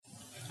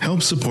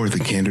Help support The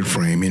Candid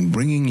Frame in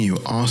bringing you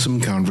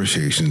awesome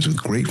conversations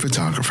with great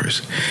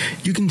photographers.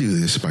 You can do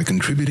this by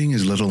contributing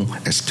as little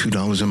as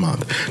 $2 a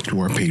month to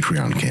our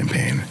Patreon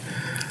campaign.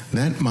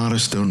 That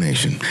modest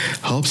donation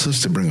helps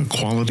us to bring a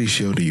quality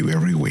show to you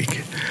every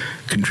week.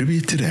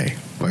 Contribute today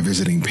by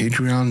visiting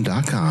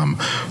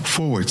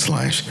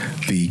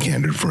patreon.com/The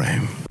Candid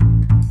Frame.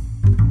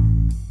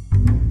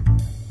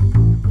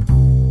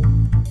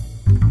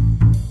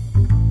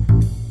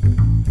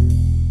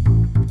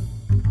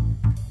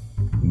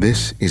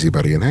 This is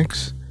Ibarian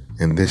X,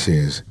 and this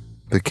is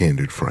The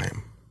Candid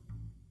Frame.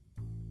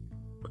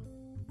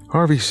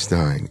 Harvey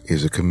Stein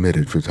is a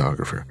committed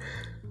photographer.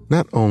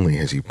 Not only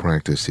has he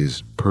practiced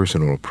his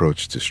personal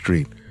approach to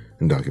street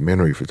and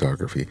documentary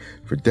photography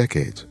for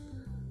decades,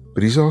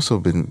 but he's also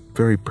been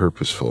very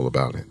purposeful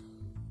about it.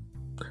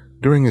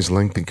 During his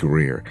lengthy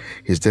career,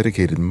 he has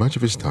dedicated much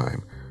of his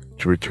time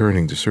to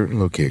returning to certain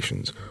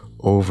locations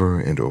over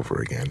and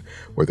over again,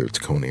 whether it's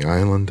Coney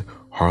Island,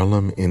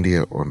 Harlem,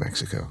 India, or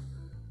Mexico.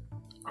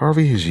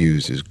 Harvey has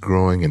used his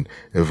growing and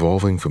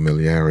evolving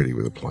familiarity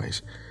with a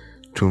place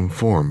to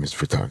inform his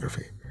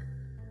photography.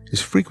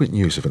 His frequent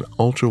use of an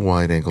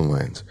ultra-wide-angle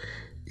lens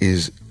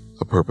is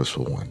a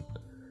purposeful one,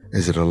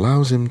 as it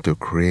allows him to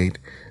create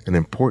an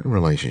important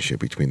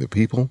relationship between the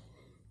people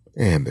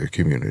and their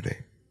community.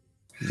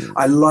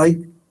 I like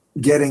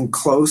getting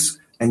close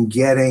and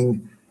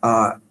getting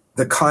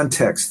the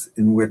context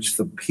in which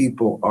the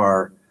people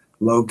are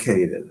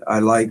located. I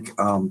like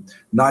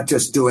not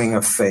just doing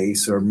a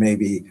face or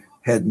maybe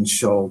head and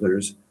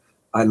shoulders.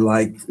 I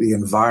like the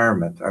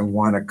environment. I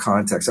want a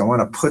context. I want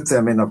to put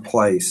them in a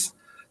place,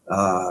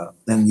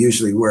 and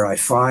usually where I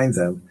find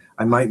them.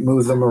 I might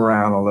move them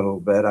around a little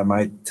bit.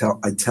 I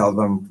tell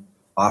them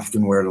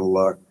often where to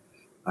look.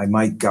 I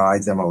might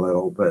guide them a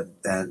little bit.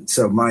 And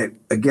so my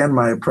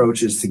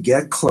approach is to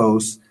get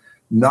close,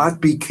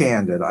 not be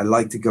candid. I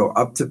like to go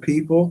up to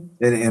people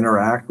and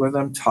interact with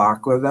them,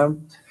 talk with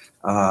them,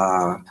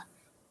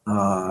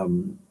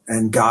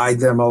 and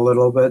guide them a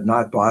little bit,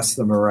 not boss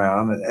them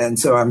around. And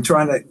so I'm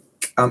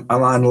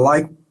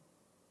unlike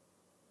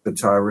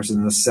photographers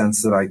in the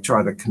sense that I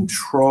try to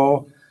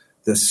control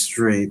the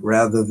street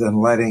rather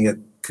than letting it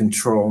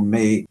control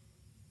me.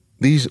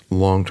 These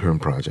long-term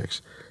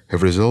projects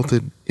have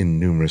resulted in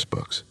numerous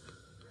books.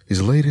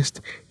 His latest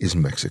is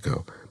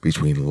Mexico,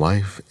 Between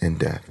Life and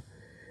Death,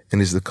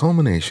 and is the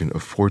culmination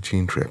of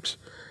 14 trips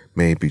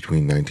made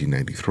between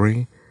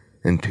 1993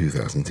 and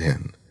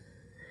 2010.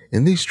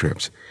 In these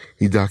trips,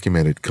 he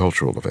documented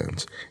cultural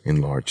events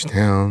in large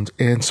towns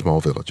and small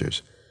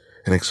villages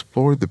and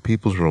explored the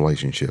people's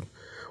relationship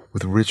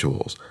with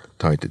rituals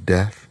tied to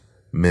death,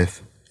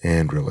 myth,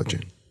 and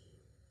religion.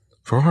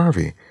 For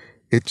Harvey,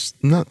 it's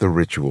not the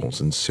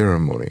rituals and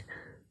ceremony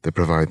that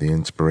provide the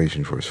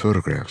inspiration for his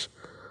photographs,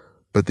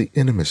 but the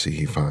intimacy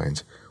he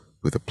finds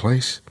with a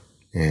place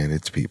and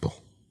its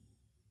people.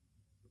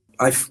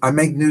 I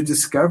make new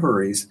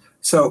discoveries,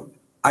 so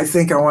I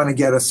think I want to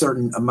get a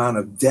certain amount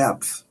of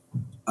depth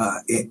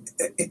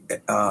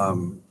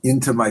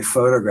into my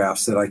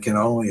photographs that I can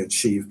only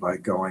achieve by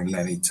going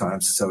many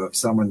times. So if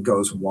someone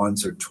goes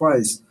once or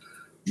twice,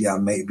 yeah,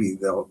 maybe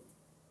they'll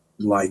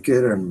like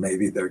it, or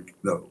maybe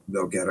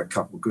they'll get a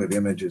couple good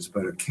images,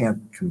 but it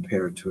can't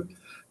compare to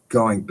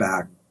going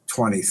back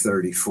 20,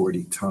 30,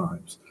 40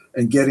 times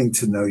and getting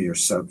to know your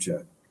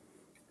subject.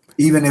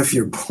 Even if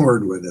you're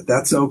bored with it,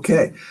 that's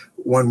okay.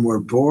 When we're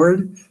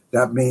bored,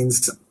 that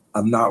means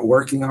I'm not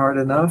working hard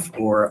enough,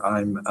 or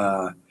I'm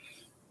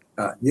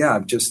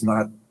just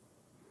not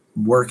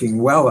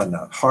working well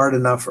enough, hard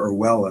enough or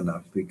well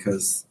enough,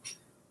 because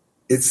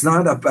it's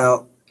not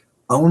about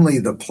only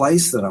the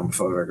place that I'm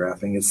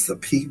photographing, it's the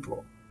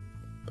people.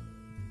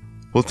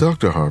 We'll talk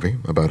to Harvey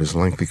about his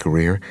lengthy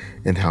career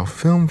and how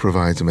film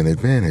provides him an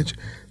advantage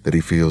that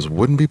he feels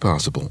wouldn't be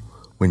possible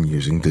when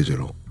using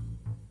digital.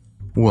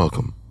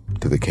 Welcome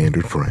to The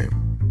Candid Frame.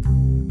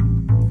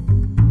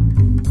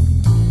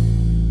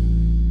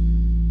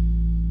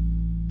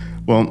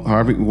 Well,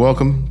 Harvey,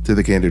 welcome to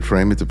The Candid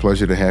Frame. It's a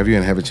pleasure to have you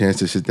and have a chance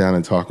to sit down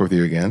and talk with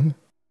you again.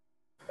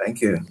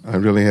 Thank you. I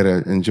really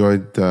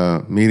enjoyed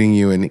meeting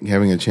you and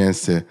having a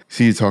chance to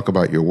see you talk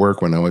about your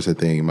work when I was at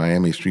the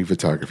Miami Street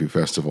Photography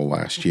Festival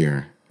last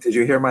year. Did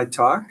you hear my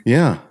talk?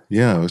 Yeah,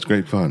 it was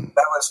great fun.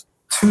 That was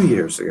 2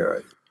 years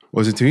ago.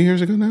 Was it 2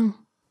 years ago now?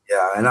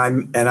 Yeah,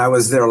 and I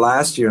was there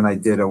last year and I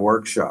did a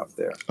workshop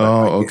there.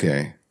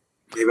 Okay.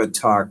 Gave a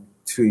talk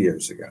 2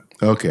 years ago.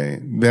 Okay,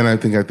 then I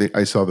think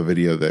I saw the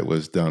video that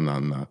was done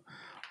on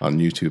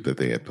YouTube that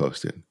they had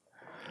posted.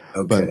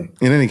 Okay. But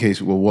in any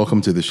case, well,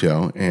 welcome to the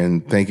show,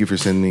 and thank you for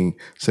sending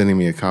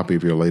me a copy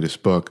of your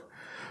latest book.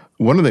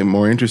 One of the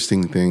more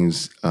interesting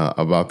things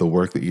about the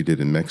work that you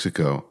did in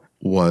Mexico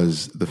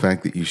was the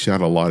fact that you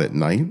shot a lot at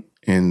night.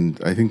 And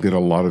I think that a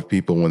lot of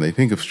people, when they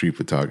think of street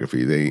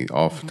photography, they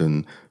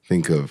often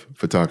think of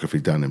photography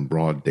done in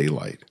broad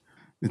daylight.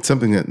 It's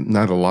something that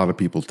not a lot of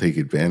people take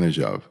advantage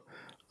of.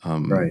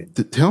 Right.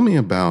 Tell me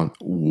about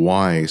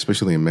why,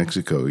 especially in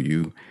Mexico,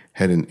 you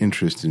had an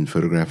interest in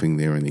photographing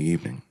there in the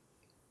evening.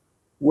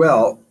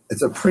 Well,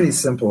 It's a pretty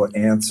simple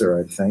answer,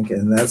 I think,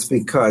 and that's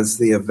because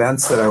the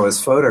events that I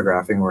was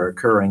photographing were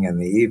occurring in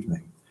the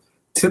evening.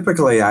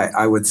 Typically,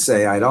 I would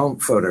say I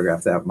don't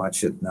photograph that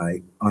much at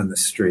night on the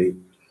street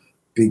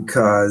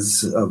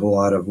because of a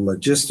lot of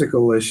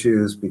logistical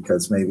issues,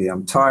 because maybe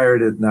I'm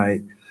tired at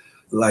night.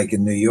 Like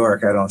in New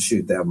York, I don't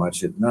shoot that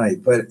much at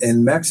night. But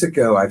in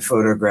Mexico, I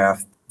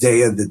photographed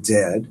Day of the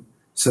Dead.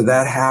 So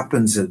that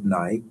happens at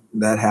night.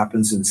 That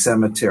happens in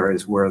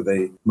cemeteries where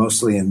the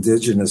mostly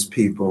indigenous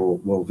people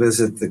will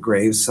visit the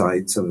grave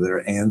sites of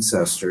their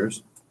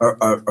ancestors or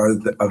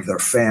of their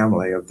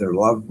family, of their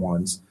loved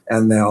ones.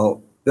 And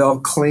they'll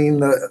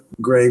clean the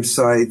grave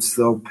sites,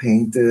 they'll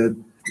paint it,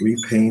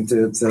 repaint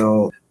it,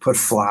 they'll put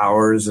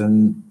flowers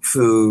and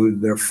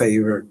food,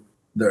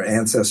 their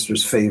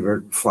ancestors'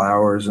 favorite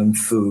flowers and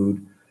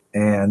food,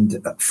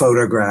 and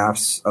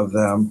photographs of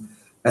them.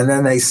 And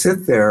then they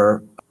sit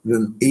there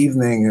the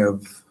evening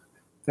of,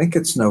 I think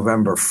it's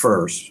November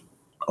 1st,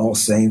 All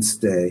Saints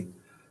Day,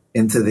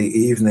 into the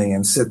evening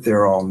and sit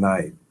there all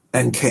night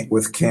and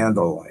with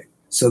candlelight.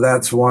 So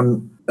that's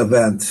one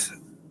event,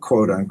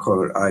 quote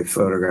unquote, I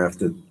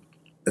photographed it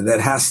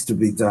that has to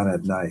be done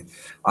at night.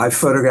 I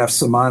photographed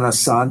Semana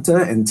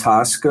Santa in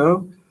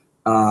Tasco,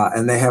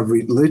 and they have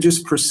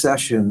religious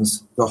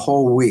processions the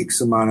whole week.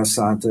 Semana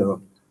Santa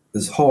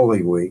is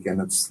Holy Week, and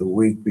it's the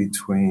week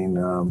between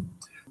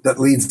that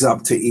leads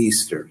up to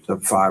Easter, so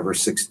 5 or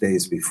 6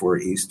 days before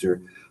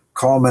Easter,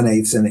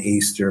 culminates in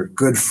Easter.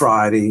 Good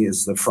Friday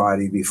is the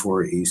Friday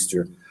before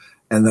Easter.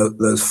 And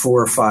those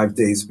 4 or 5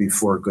 days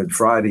before Good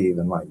Friday,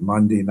 even like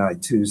Monday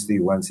night, Tuesday,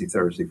 Wednesday,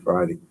 Thursday,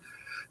 Friday,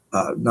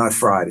 not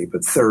Friday,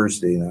 but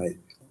Thursday night.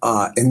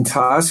 In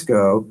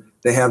Tasco,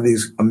 they have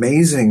these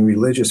amazing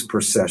religious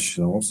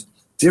processionals,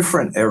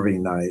 different every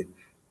night,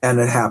 and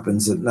it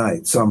happens at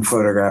night. So I'm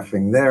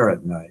photographing there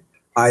at night.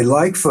 I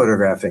like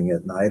photographing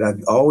at night.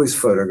 I've always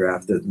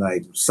photographed at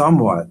night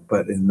somewhat,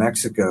 but in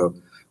Mexico,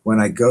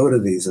 when I go to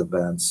these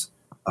events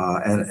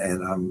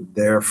and I'm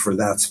there for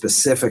that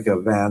specific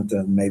event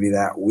and maybe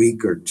that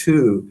week or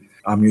two,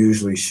 I'm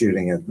usually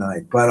shooting at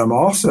night. But I'm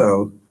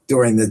also,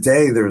 during the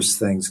day, there's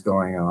things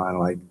going on,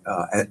 like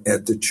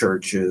at the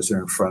churches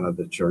or in front of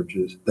the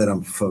churches that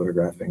I'm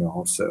photographing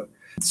also.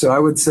 So I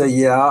would say,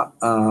 yeah.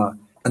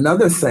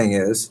 Another thing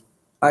is,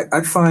 I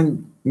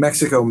find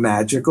Mexico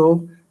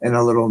magical and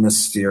a little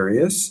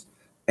mysterious,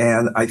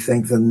 and I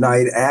think the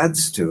night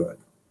adds to it.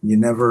 You're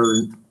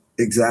never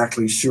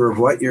exactly sure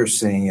what you're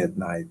seeing at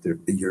night.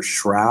 You're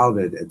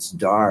shrouded, it's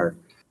dark.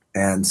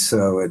 And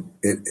so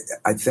it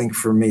I think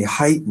for me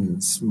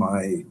heightens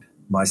my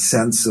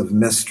sense of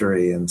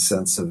mystery and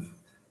sense of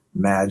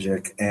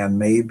magic and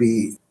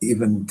maybe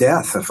even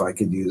death, if I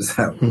could use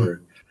that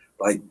word.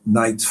 Like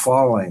night's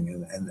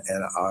falling and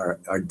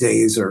our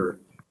days are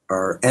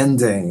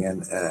ending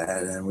and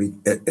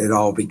it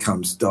all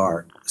becomes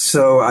dark.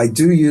 So I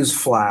do use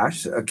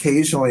flash.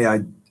 Occasionally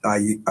I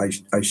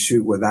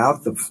shoot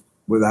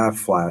without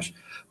flash.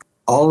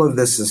 All of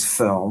this is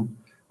film.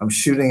 I'm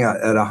shooting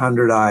at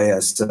 100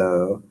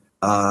 ISO.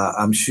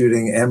 I'm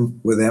shooting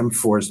with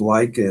M4s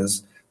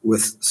Leicas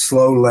with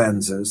slow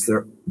lenses.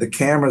 The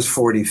camera's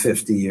 40,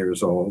 50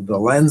 years old. The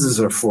lenses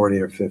are 40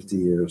 or 50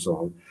 years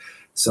old.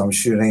 So I'm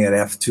shooting at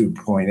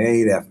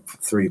f2.8,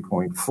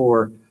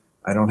 f3.4.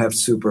 I don't have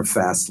super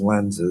fast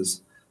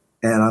lenses.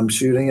 And I'm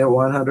shooting at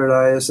 100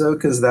 ISO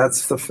because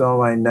that's the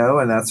film I know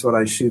and that's what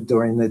I shoot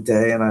during the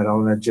day, and I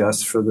don't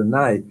adjust for the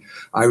night.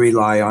 I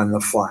rely on the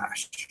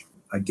flash.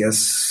 I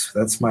guess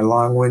that's my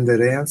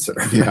long-winded answer.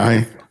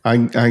 Yeah, I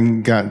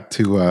got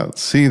to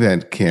see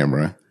that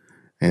camera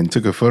and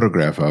took a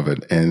photograph of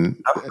it.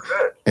 And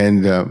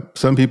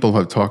some people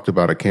have talked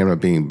about a camera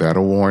being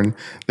battle-worn.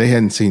 They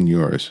hadn't seen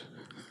yours.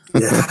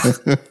 Yeah.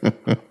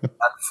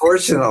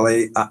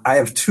 Unfortunately, I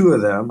have two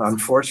of them.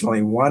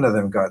 Unfortunately, one of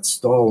them got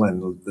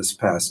stolen this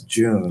past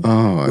June.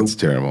 Oh, that's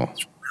terrible.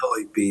 It's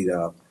really beat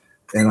up.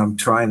 And I'm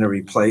trying to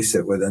replace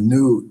it with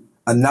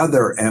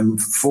another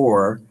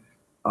M4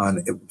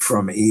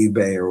 from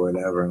eBay or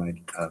whatever.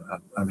 And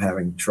I'm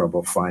having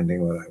trouble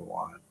finding what I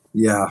want.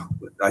 Yeah,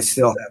 I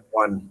still have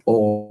one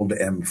old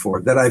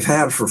M4 that I've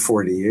had for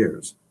 40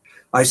 years.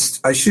 I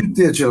shoot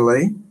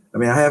digitally. I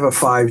mean, I have a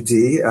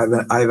 5D.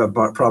 I have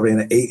probably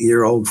an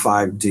 8-year-old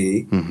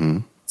 5D. Mm-hmm.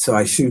 So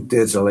I shoot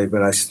digitally,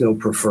 but I still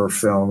prefer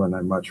film, and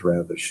I much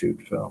rather shoot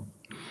film.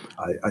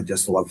 I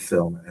just love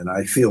film, and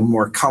I feel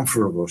more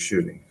comfortable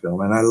shooting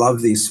film. And I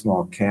love these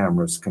small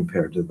cameras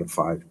compared to the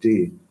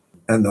 5D.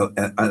 And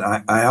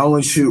I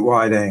only shoot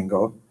wide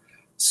angle.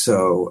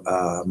 So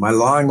my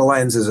long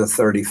lens is a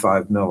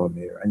 35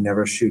 millimeter. I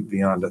never shoot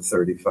beyond a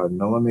 35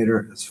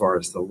 millimeter as far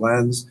as the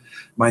lens.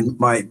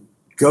 My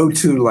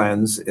go-to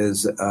lens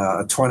is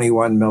a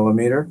 21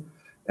 millimeter,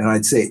 and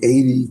I'd say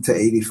 80 to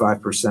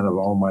 85% of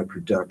all my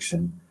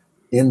production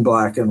in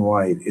black and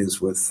white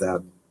is with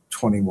that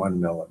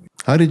 21 millimeter.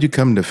 How did you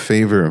come to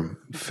favor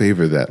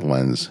that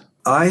lens?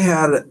 I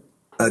had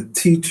a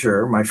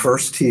teacher, my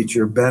first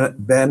teacher,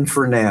 Benedict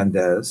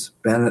Fernandez,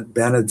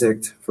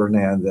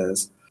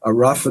 a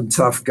rough and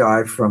tough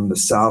guy from the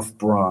South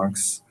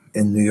Bronx,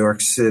 in New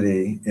York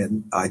City.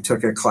 And I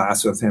took a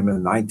class with him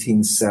in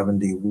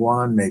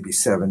 1971, maybe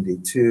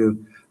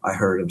 72. I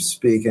heard him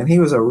speak, and he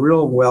was a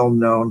real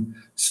well-known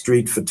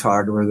street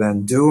photographer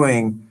then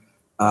doing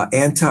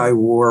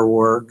anti-war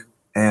work.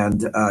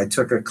 And I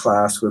took a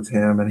class with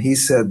him, and he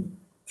said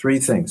three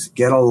things: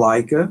 get a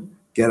Leica,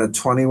 get a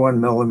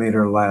 21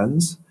 millimeter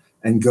lens,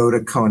 and go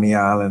to Coney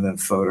Island and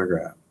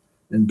photograph.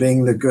 And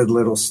being the good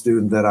little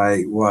student that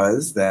I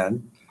was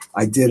then,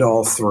 I did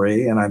all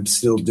three, and I'm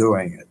still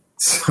doing it.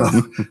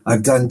 So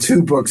I've done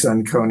 2 books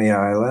on Coney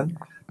Island,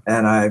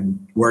 and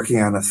I'm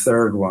working on a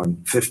third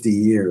one, 50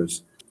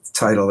 years. The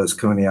title is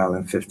Coney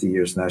Island 50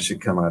 Years, and that should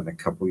come out in a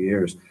couple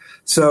years.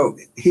 So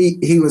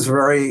he was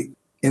very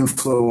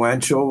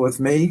influential with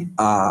me.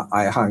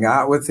 I hung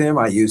out with him.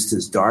 I used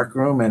his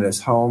darkroom in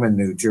his home in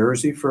New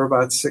Jersey for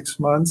about 6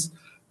 months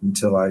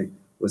until I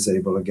was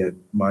able to get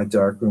my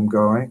darkroom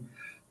going.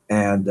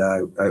 And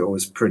I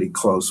was pretty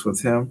close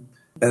with him.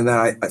 And then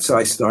I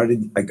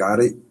got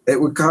it.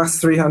 It would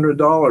cost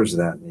 $300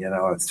 then,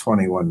 it's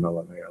 21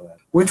 millimeter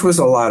lens, which was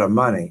a lot of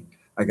money.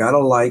 I got a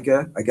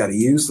Leica. I got a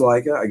used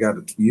Leica. I got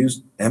a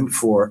used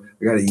M4.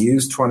 I got a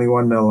used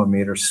 21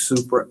 millimeter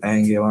super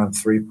Angulon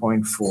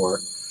 3.4.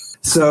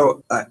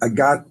 So I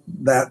got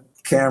that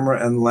camera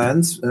and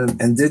lens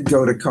and did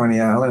go to Coney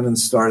Island and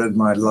started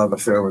my love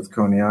affair with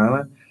Coney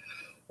Island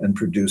and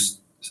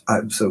produced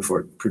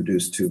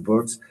 2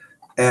 books.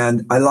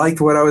 And I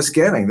liked what I was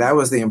getting. That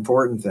was the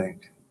important thing.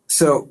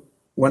 So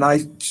when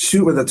I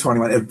shoot with a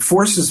 21, it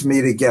forces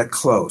me to get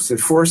close. It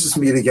forces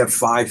me to get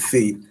 5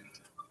 feet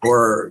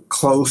or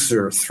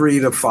closer, 3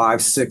 to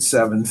 5, 6,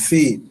 7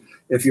 feet.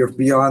 If you're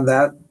beyond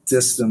that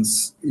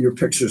distance, your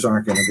pictures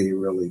aren't going to be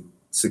really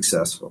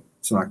successful.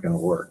 It's not going to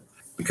work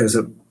because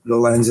the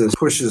lenses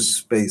pushes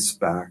space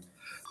back.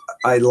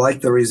 I like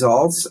the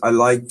results. I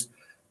liked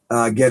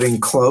getting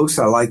close.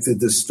 I like the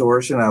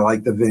distortion. I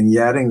like the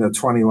vignetting. The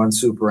 21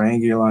 Super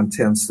Angulon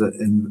tends to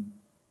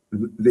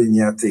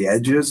vignette the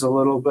edges a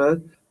little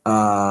bit.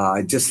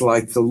 I just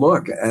like the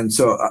look. And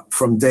so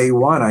from day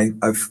one,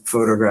 I've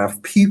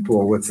photographed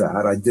people with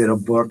that. I did a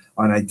book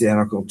on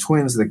identical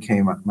twins that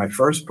came out. My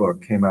first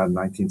book came out in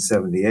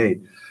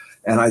 1978.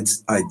 And I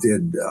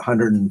did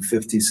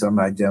 150 some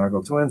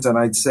identical twins, and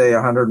I'd say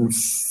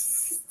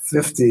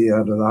 150 out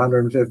of the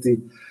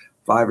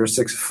 155 or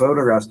 6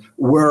 photographs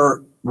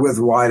were with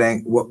wide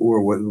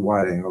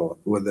angle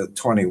with a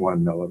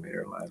 21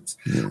 millimeter lens.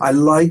 Yeah. I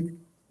like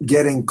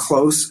getting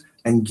close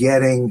and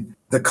getting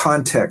the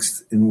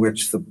context in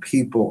which the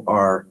people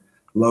are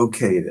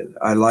located.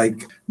 I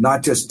like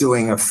not just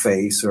doing a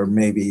face or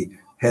maybe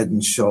head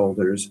and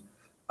shoulders.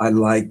 I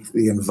like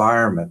the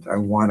environment. I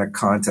want a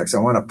context. I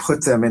want to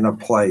put them in a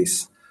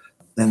place,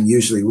 and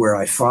usually where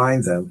I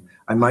find them,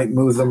 I might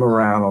move them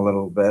around a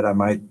little bit.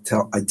 I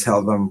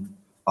tell them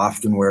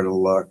often where to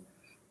look.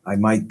 I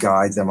might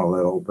guide them a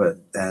little bit.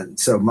 And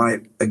so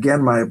my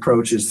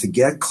approach is to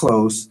get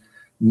close,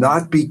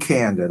 not be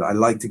candid. I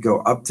like to go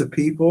up to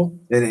people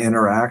and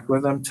interact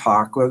with them,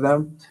 talk with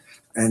them,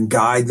 and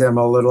guide them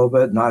a little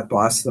bit, not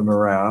boss them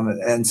around.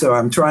 And so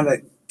I'm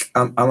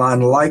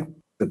unlike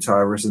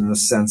photographers in the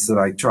sense that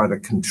I try to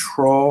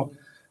control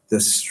the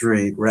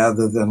street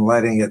rather than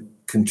letting it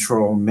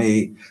control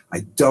me. I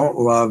don't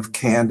love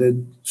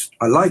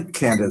I like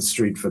candid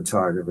street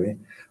photography.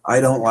 I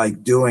don't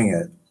like doing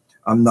it.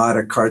 I'm not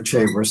a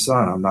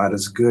Cartier-Bresson. I'm not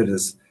as good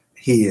as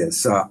he is.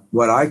 So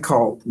what I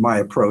call my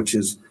approach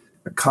is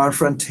a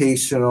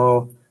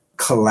confrontational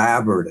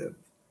collaborative,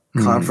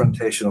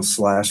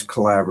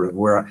 confrontational/collaborative,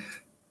 where I'm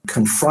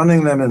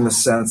confronting them in the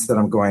sense that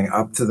I'm going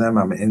up to them,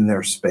 I'm in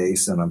their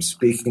space, and I'm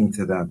speaking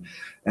to them.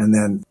 And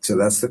then, so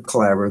that's the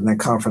collaborative. And then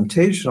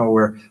confrontational,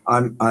 where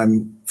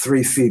I'm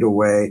 3 feet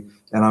away,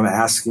 and I'm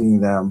asking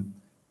them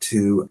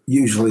to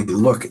usually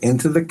look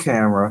into the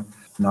camera,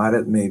 not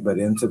at me, but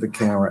into the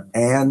camera,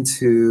 and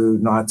to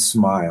not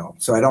smile.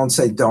 So I don't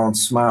say don't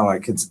smile.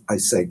 I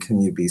say,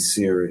 can you be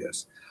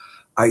serious?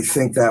 I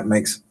think that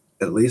makes,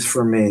 at least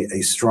for me,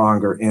 a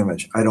stronger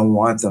image. I don't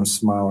want them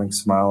smiling.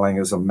 Smiling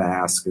is a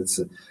mask.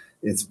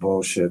 It's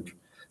bullshit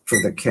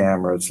for the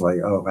camera. It's like,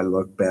 oh, I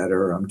look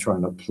better. I'm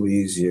trying to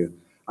please you.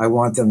 I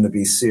want them to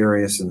be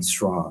serious and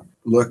strong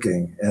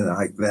looking, and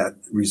that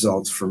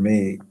results for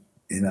me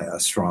in a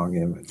strong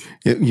image.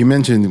 You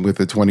mentioned with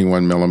the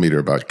 21 millimeter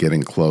about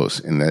getting close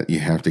and that you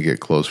have to get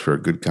close for a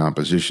good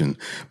composition.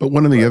 But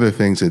one of the other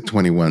things that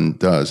 21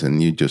 does,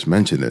 and you just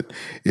mentioned it,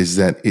 is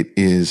that it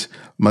is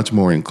much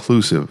more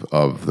inclusive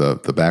of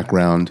the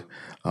background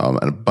and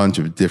a bunch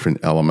of different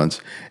elements.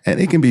 And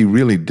it can be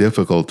really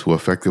difficult to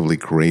effectively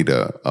create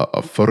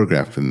a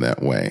photograph in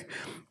that way.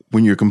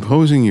 When you're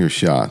composing your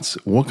shots,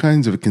 what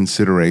kinds of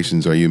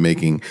considerations are you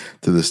making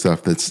to the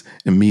stuff that's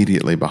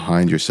immediately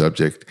behind your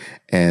subject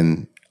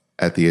and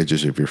at the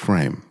edges of your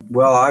frame?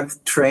 Well,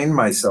 I've trained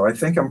myself. I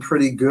think I'm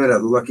pretty good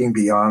at looking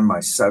beyond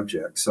my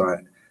subject. So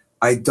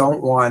I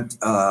don't want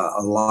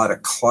a lot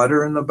of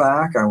clutter in the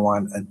back. I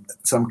want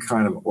some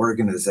kind of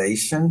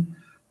organization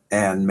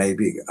and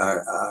maybe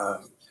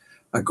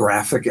a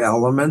graphic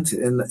element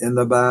in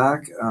the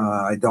back.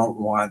 I don't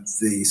want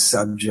the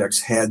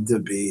subject's head to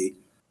be,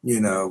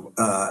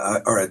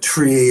 or a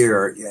tree,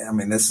 or, I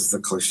mean, this is the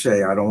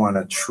cliche. I don't want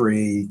a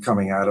tree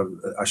coming out of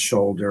a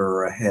shoulder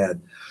or a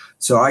head.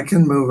 So I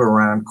can move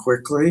around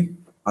quickly.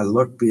 I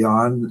look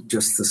beyond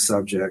just the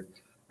subject,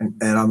 and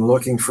I'm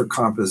looking for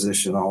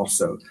composition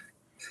also.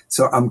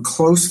 So I'm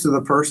close to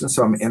the person,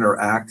 so I'm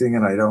interacting,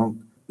 and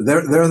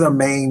they're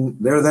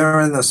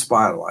there in the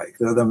spotlight.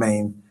 They're the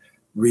main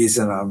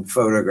reason I'm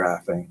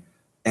photographing.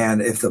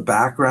 And if the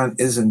background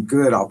isn't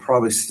good, I'll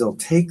probably still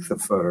take the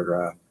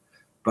photograph,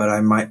 but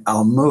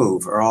I'll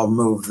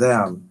move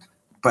them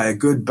by a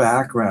good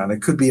background.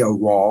 It could be a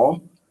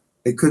wall.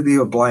 It could be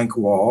a blank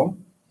wall,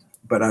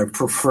 but I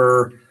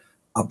prefer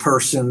a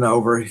person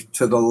over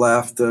to the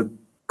left, a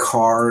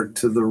car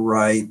to the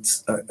right,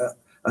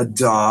 a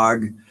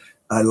dog.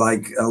 I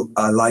like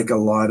a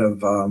lot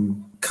of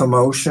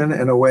commotion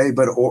in a way,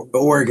 but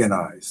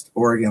organized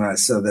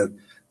so that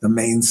the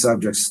main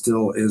subject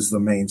still is the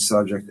main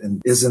subject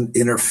and isn't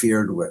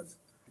interfered with.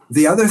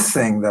 The other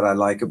thing that I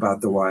like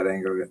about the wide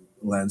angle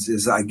lens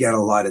is I get a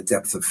lot of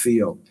depth of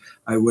field.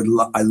 I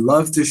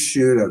love to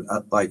shoot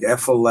at like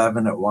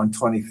f11 at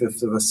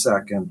 1/25th of a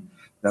second.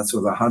 That's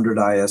with 100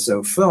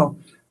 ISO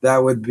film.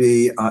 That would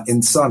be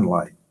in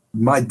sunlight.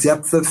 My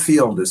depth of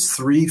field is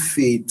 3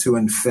 feet to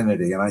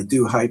infinity, and I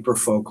do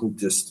hyperfocal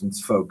distance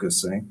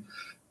focusing.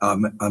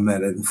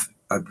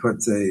 I put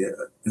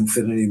the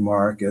infinity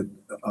mark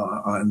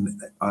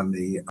on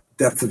the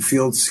depth of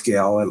field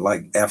scale at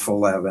like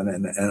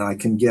f11, and I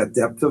can get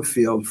depth of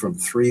field from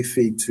 3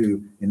 feet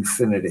to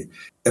infinity.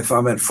 If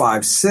I'm at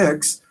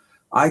 5.6,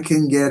 I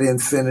can get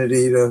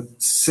infinity to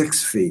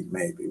 6 feet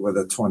maybe with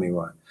a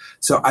 21.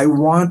 So I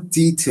want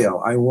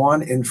detail. I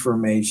want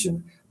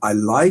information. I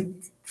like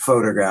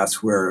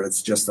photographs where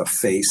it's just a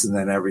face and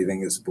then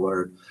everything is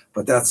blurred,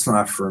 but that's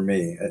not for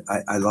me.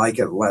 I like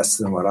it less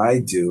than what I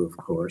do, of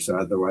course,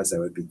 otherwise I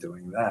would be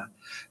doing that.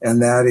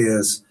 And that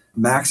is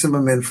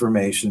maximum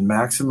information,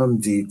 maximum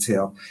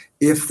detail.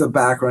 If the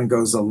background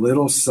goes a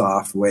little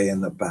soft way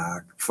in the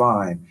back,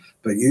 fine.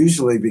 But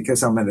usually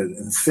because I'm at an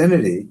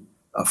infinity,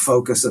 a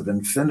focus of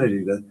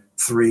infinity to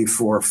 3,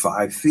 4,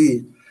 5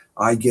 feet,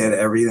 I get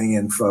everything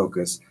in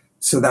focus.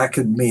 So that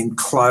could mean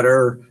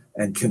clutter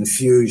and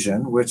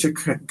confusion, which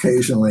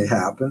occasionally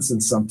happens,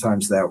 and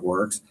sometimes that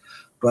works.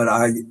 But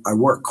I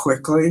work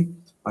quickly.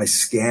 I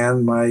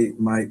scan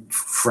my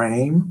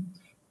frame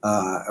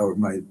or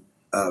my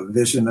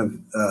vision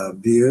of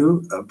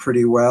view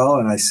pretty well,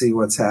 and I see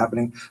what's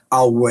happening.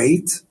 I'll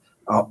wait.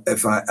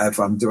 If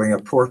I'm doing a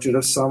portrait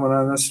of someone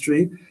on the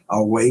street,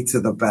 I'll wait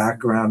till the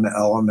background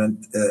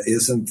element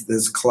isn't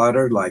this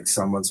cluttered, like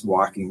someone's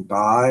walking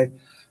by.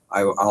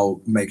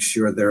 I'll make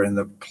sure they're in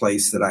the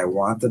place that I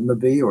want them to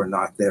be, or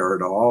not there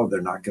at all. They're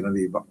not going to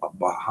be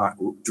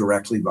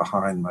directly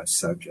behind my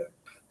subject.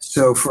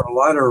 So for a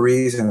lot of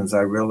reasons, I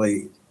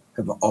really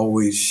have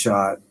always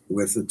shot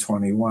with the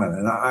 21.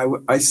 And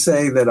I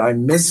say that I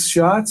miss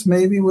shots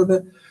maybe with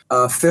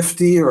a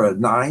 50 or a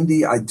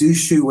 90. I do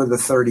shoot with a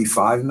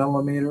 35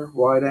 millimeter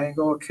wide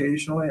angle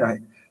occasionally. I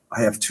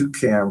have 2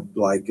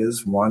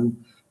 Leicas.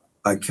 One,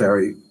 I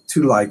carry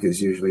 2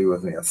 Leicas usually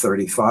with me, a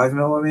 35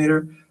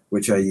 millimeter,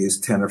 which I use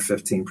 10 or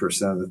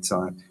 15% of the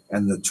time,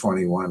 and the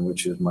 21,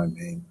 which is my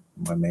main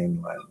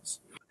lens.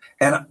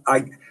 And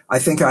I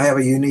think I have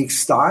a unique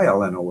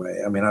style in a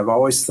way. I mean, I've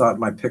always thought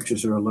my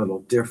pictures are a little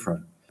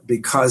different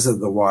because of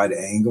the wide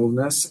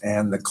angleness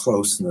and the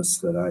closeness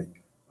that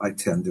I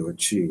tend to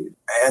achieve.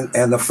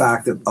 And the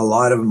fact that a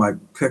lot of my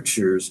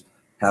pictures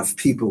have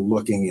people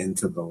looking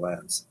into the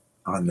lens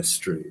on the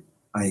street.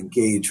 I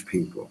engage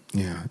people.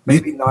 Yeah.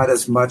 Maybe not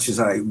as much as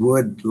I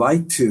would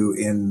like to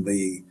in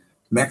the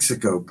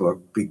Mexico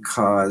book,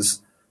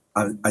 because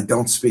I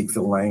don't speak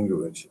the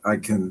language.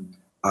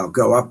 I'll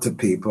go up to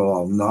people,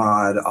 I'll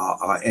nod,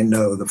 I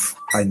know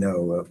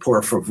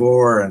por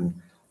favor and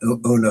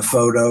una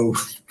foto,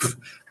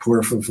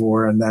 por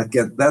favor, and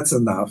that's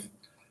enough.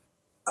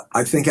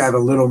 I think I have a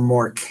little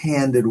more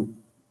candid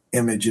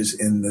images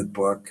in the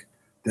book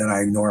than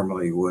I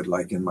normally would,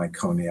 like in my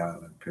Coney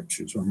Island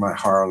pictures or my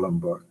Harlem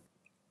book.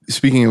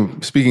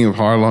 Speaking of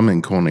Harlem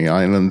and Coney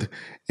Island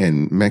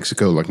and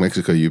Mexico, like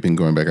Mexico, you've been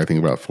going back, I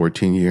think, about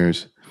 14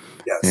 years.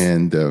 Yes.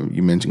 And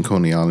you mentioned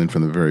Coney Island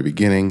from the very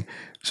beginning.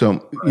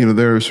 So,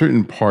 there are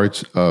certain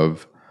parts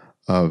of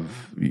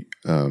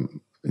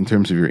in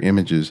terms of your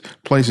images,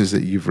 places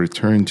that you've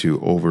returned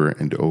to over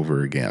and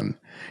over again.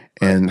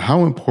 And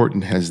how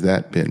important has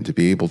that been to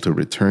be able to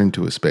return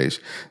to a space,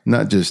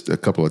 not just a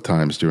couple of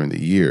times during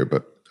the year,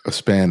 but a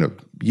span of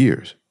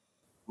years?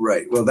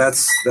 Right. Well,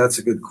 that's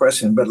a good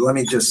question. But let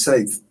me just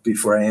say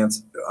before I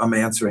am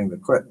answering the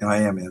question.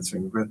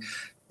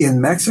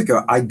 In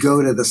Mexico, I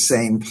go to the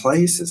same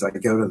places. I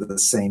go to the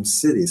same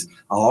cities.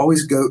 I'll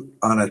always go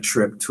on a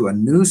trip to a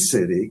new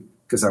city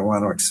because I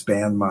want to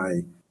expand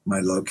my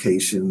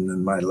location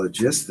and my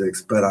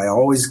logistics. But I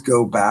always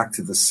go back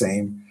to the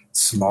same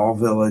small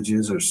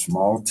villages or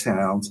small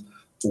towns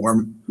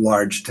or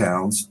large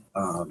towns,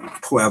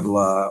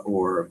 Puebla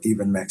or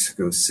even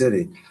Mexico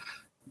City.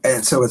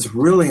 And so it's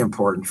really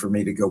important for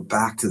me to go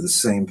back to the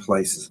same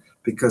places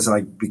because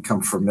I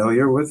become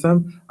familiar with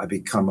them. I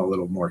become a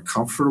little more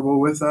comfortable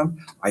with them.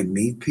 I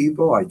meet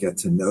people. I get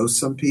to know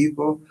some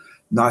people.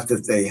 Not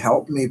that they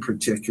help me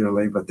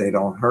particularly, but they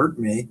don't hurt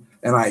me.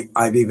 And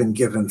I've even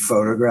given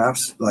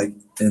photographs. Like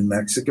in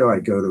Mexico, I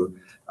go to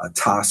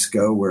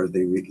Tasco where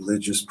the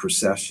religious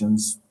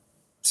processions,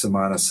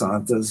 Semana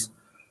Santas,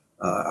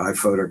 I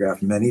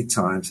photographed many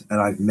times,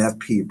 and I've met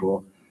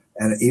people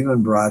and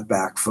even brought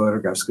back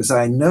photographs because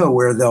I know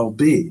where they'll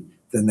be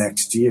the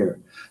next year.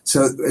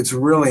 So it's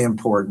really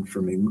important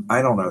for me.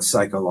 I don't know,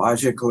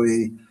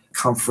 psychologically,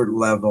 comfort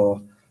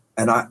level.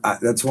 And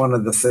that's one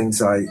of the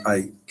things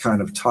I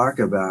kind of talk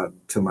about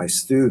to my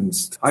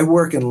students. I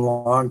work in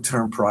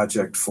long-term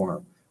project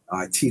form.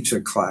 I teach a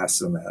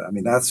class in that. I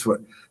mean, that's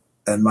what,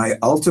 and my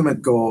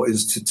ultimate goal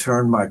is to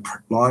turn my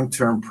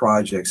long-term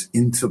projects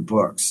into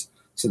books.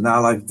 So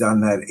now I've done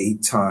that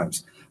 8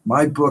 times.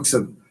 My books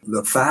of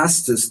the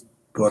fastest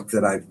book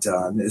that I've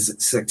done is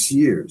at 6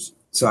 years.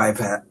 So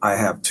I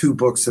have 2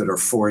 books that are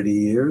 40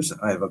 years.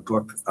 I have a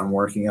book I'm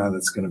working on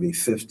that's going to be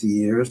 50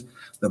 years.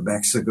 The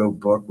Mexico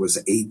book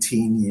was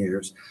 18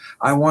 years.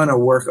 I want to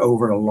work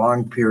over a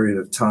long period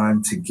of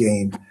time to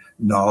gain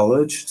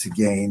knowledge, to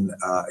gain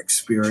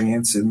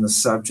experience in the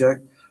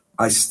subject.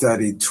 I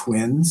studied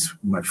twins.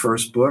 My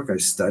first book, I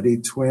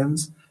studied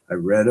twins. I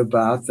read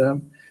about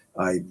them.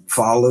 I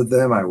followed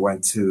them. I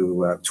went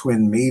to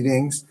twin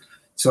meetings.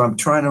 So I'm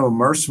trying to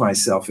immerse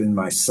myself in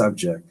my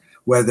subject,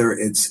 whether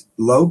it's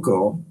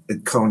local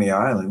at Coney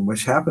Island,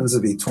 which happens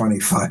to be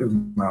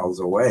 25 miles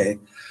away,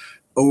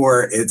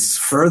 or it's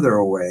further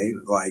away,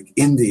 like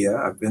India.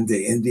 I've been to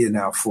India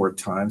now 4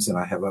 times, and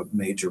I have a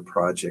major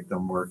project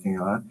I'm working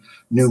on.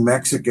 New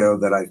Mexico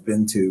that I've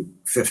been to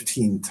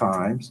 15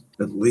 times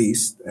at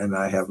least, and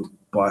I have a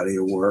body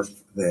of work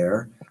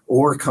there.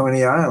 Or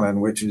Coney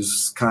Island, which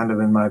is kind of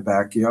in my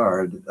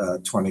backyard,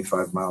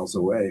 25 miles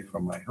away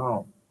from my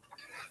home.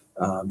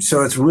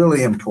 So it's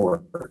really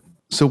important.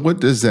 So what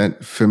does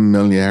that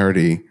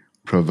familiarity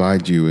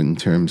provide you in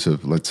terms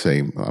of, let's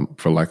say,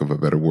 for lack of a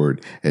better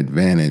word,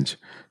 advantage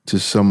to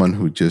someone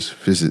who just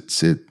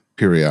visits it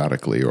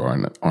periodically or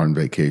on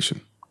vacation?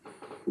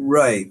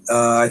 Right.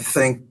 I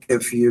think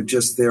if you're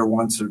just there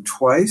once or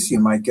twice, you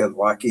might get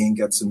lucky and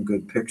get some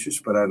good pictures,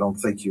 but I don't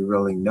think you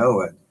really know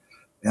it.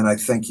 And I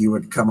think you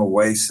would come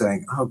away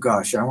saying, oh,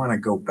 gosh, I want to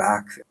go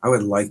back. I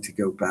would like to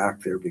go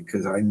back there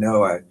because I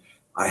know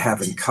I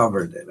haven't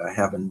covered it. I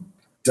haven't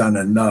done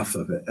enough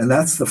of it. And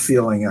that's the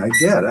feeling I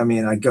get. I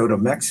mean, I go to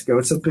Mexico.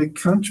 It's a big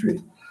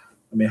country.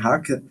 I mean, how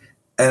could,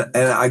 and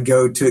I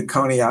go to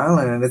Coney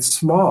Island and it's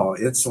small.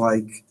 It's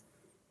like,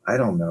 I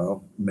don't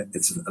know,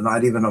 it's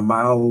not even a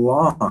mile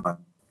long.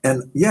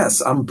 And yes,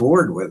 I'm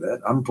bored with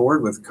it. I'm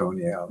bored with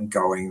Coney Island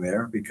going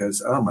there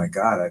because, oh my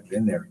God, I've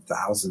been there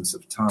thousands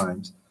of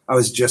times. I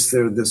was just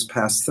there this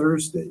past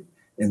Thursday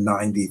in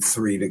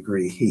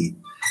 93-degree heat.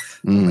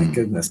 Oh my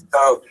goodness.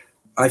 So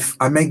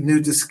I make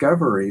new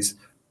discoveries.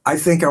 I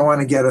think I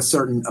want to get a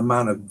certain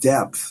amount of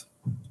depth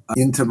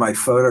into my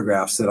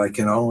photographs that I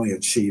can only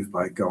achieve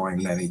by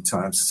going many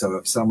times. So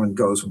if someone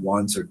goes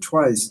once or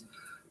twice,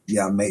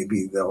 yeah,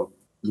 maybe they'll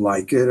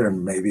like it, or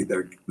maybe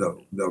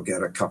they'll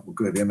get a couple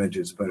good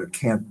images, but it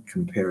can't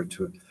compare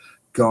to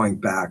going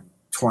back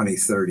 20,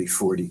 30,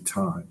 40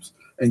 times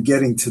and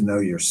getting to know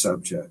your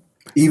subject.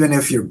 Even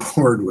if you're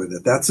bored with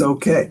it, that's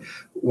okay.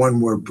 When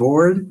we're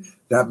bored,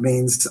 that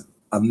means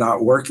I'm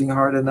not working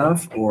hard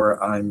enough,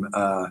 or I'm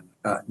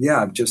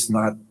just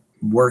not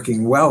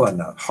working well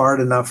enough, hard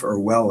enough or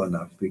well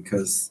enough,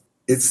 because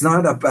it's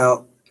not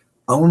about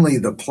only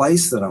the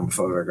place that I'm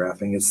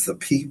photographing, it's the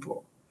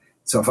people.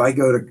 So if I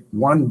go to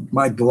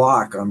my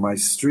block on my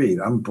street,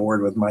 I'm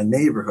bored with my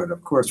neighborhood.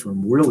 Of course, we're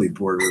really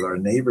bored with our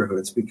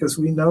neighborhoods because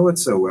we know it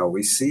so well.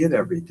 We see it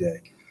every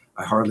day.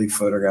 I hardly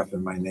photograph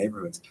in my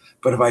neighborhoods.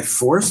 But if I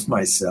forced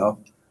myself,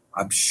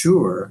 I'm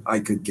sure I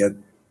could get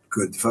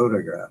good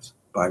photographs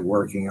by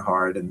working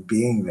hard and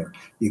being there.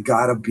 You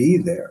got to be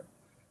there.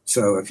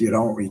 So if you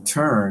don't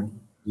return,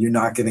 you're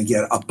not going to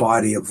get a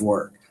body of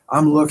work.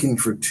 I'm looking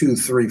for 200,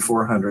 300,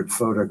 400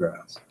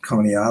 photographs.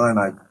 Coney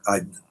Island,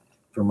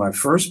 for my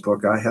first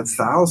book, I had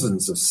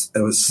thousands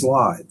it was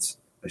slides.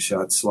 I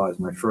shot slides.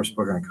 My first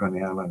book on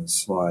Coney Island is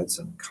slides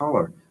and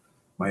color,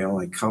 my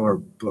only color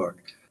book.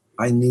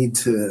 I need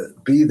to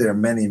be there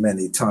many,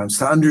 many times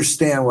to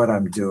understand what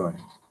I'm doing.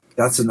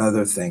 That's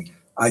another thing.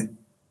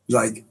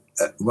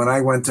 When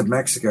I went to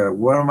Mexico,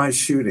 what am I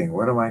shooting?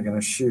 What am I going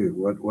to shoot?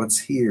 What's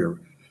here?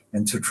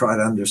 And to try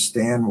to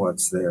understand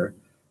what's there.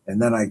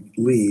 And then I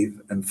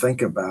leave and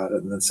think about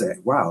it and then say,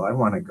 wow, I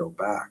want to go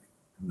back.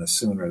 And the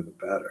sooner the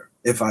better,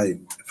 if I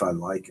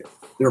like it.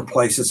 There are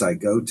places I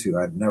go to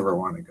I'd never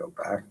want to go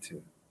back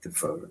to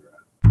photograph.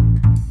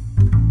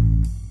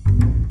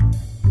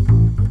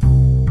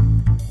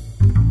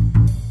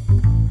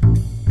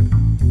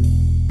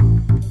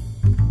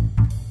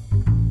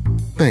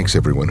 Thanks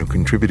everyone who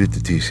contributed to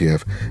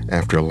TCF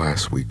after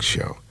last week's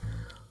show.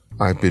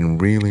 I've been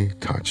really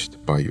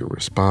touched by your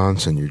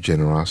response and your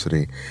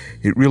generosity.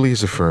 It really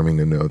is affirming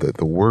to know that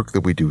the work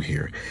that we do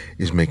here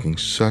is making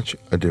such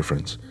a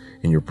difference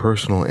in your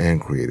personal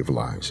and creative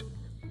lives.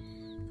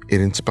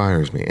 It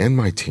inspires me and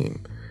my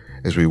team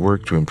as we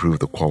work to improve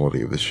the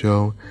quality of the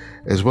show,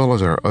 as well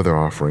as our other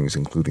offerings,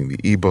 including the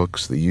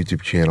ebooks, the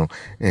YouTube channel,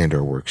 and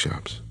our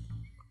workshops.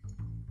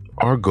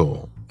 Our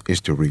goal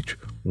is to reach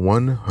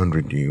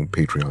 100 new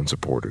Patreon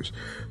supporters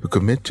who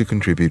commit to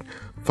contribute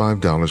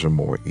 $5 or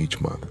more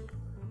each month.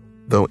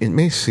 Though it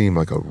may seem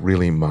like a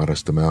really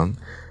modest amount,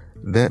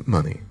 that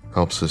money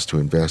helps us to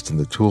invest in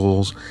the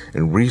tools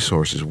and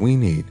resources we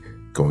need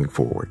going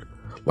forward,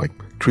 like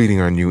treating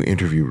our new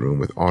interview room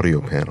with audio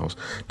panels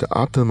to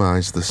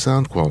optimize the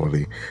sound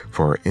quality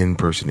for our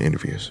in-person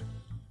interviews.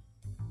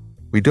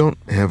 We don't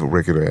have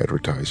regular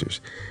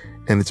advertisers,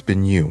 and it's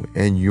been you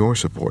and your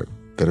support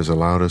that has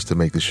allowed us to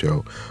make the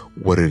show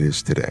what it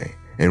is today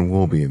and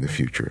will be in the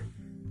future.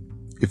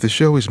 If the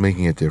show is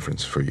making a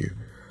difference for you,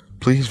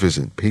 please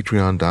visit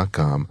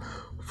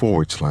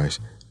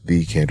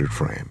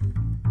patreon.com/thecandidframe.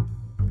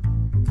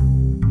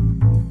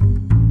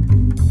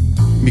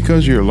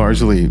 Because you're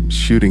largely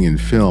shooting in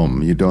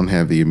film, you don't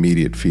have the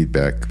immediate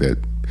feedback that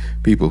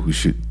people who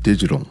shoot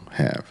digital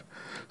have.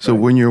 So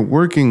when you're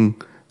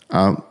working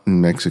out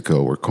in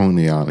Mexico or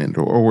Coney Island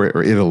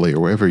or Italy or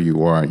wherever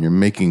you are and you're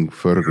making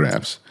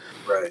photographs,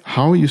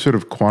 how are you sort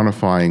of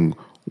quantifying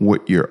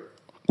what you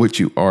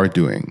are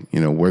doing,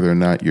 whether or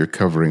not you're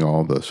covering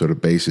all the sort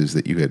of bases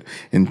that you had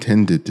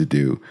intended to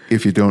do,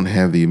 if you don't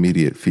have the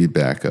immediate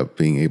feedback of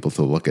being able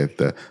to look at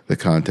the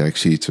contact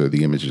sheets or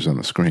the images on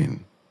the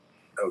screen?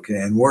 Okay,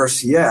 and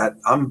worse yet,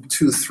 I'm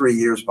 2-3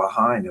 years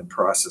behind in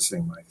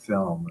processing my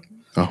film.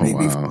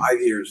 Maybe 5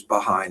 years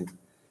behind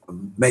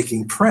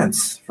making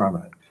prints from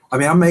it. I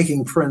mean, I'm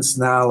making prints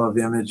now of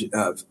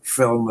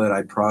film that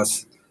I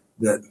processed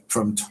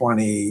from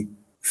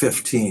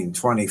 2015,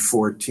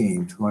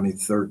 2014,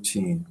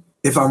 2013.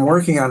 If I'm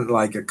working on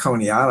like a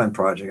Coney Island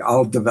project,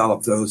 I'll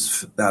develop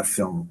that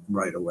film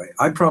right away.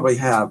 I probably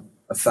have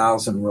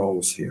 1,000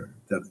 rolls here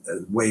that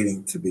are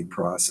waiting to be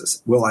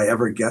processed. Will I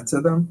ever get to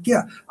them?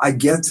 Yeah, I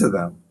get to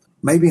them.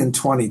 Maybe in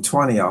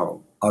 2020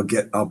 I'll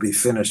be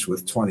finished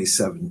with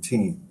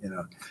 2017.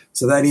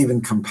 So that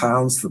even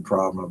compounds the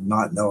problem of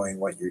not knowing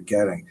what you're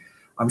getting.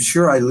 I'm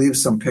sure I leave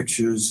some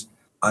pictures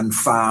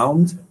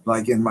unfound,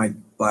 like in my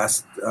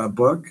last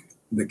book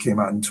that came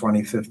out in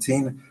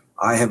 2015.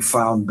 I have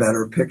found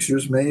better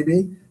pictures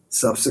maybe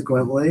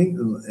subsequently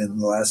in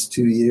the last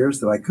 2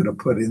 years that I could have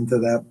put into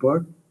that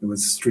book. It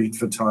was street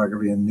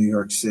photography in New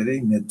York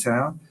City,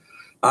 Midtown.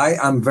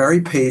 I'm very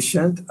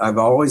patient. I've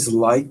always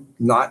liked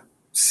not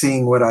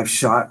seeing what I've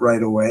shot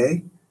right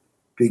away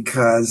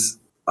because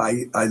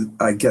I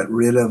get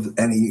rid of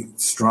any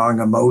strong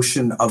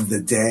emotion of the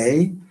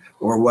day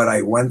or what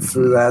I went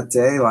through that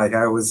day. Like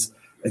I was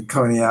at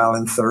Coney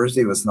Island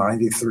Thursday, it was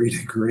 93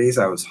 degrees.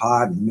 I was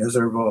hot and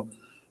miserable.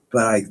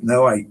 But I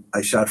know I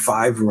shot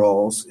 5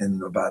 rolls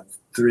in about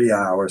 3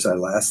 hours. I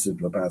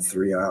lasted about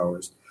 3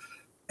 hours.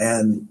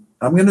 And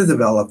I'm going to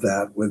develop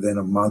that within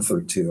a month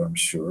or two, I'm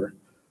sure.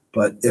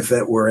 But if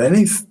it were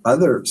any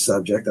other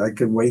subject, I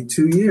could wait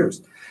 2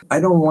 years. I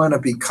don't want to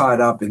be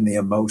caught up in the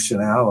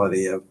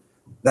emotionality of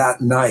that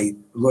night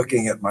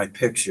looking at my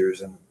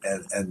pictures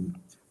and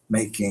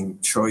making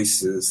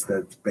choices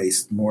that's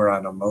based more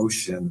on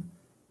emotion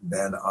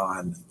than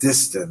on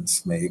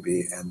distance,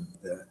 maybe, and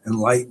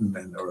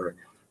enlightenment or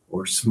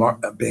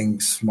being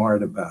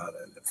smart about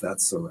it, if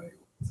that's the right.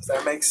 Does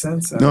that make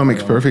sense? No, it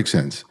makes perfect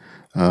sense.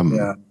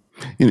 Yeah.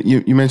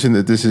 You mentioned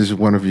that this is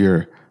one of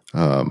your,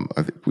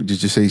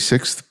 did you say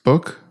 6th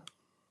book?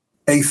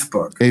 8th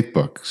book. 8th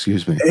book,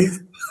 excuse me.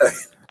 8th.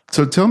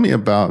 So tell me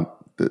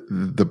about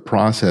the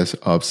process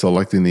of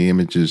selecting the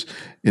images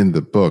in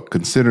the book,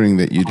 considering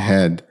that you'd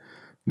had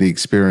the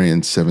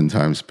experience 7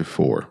 times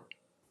before.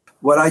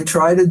 What I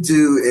try to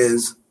do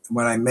is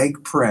when I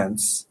make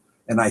prints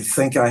and I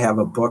think I have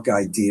a book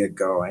idea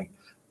going,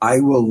 I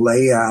will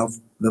lay out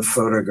the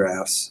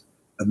photographs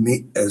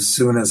as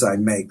soon as I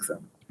make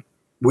them,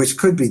 which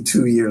could be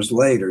 2 years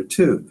later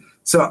too.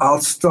 So I'll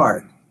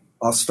start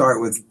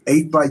with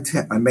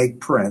 8x10. I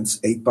make prints,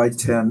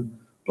 8x10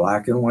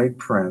 black and white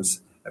prints.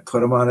 I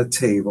put them on a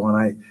table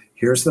and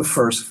here's the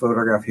first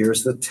photograph,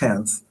 here's the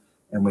 10th,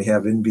 and we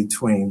have in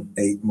between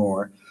 8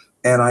 more.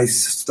 And I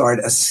start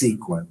a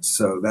sequence.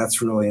 So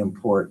that's really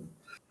important.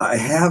 I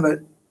have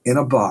it in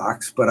a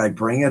box, but I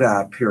bring it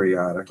out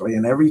periodically.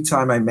 And every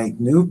time I make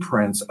new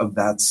prints of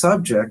that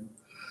subject,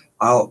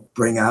 I'll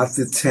bring out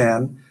the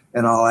 10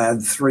 and I'll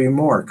add 3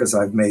 more because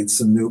I've made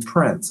some new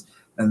prints.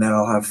 And then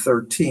I'll have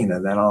 13,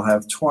 and then I'll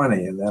have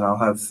 20, and then I'll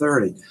have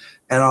 30.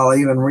 And I'll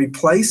even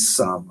replace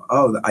some.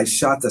 Oh, I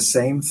shot the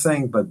same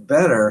thing, but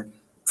better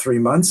 3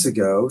 months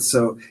ago.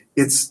 So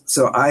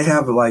I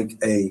have like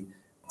a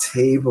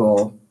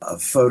table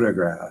of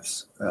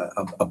photographs,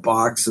 a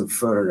box of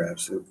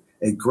photographs.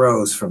 It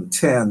grows from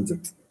 10 to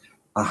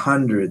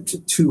 100 to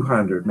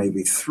 200,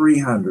 maybe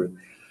 300.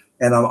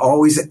 And I'm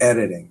always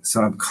editing.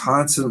 So I'm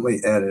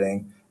constantly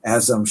editing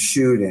as I'm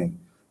shooting.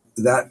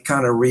 that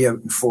kind of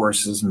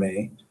reinforces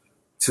me.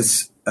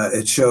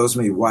 It shows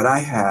me what I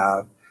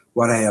have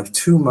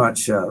too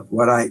much of,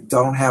 what I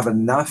don't have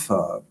enough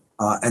of,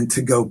 and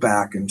to go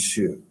back and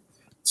shoot.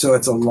 So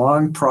it's a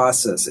long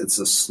process. It's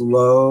a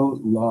slow,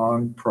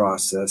 long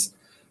process.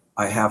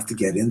 I have to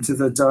get into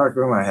the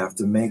darkroom. I have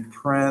to make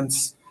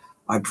prints.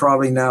 I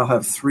probably now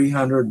have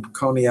 300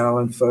 Coney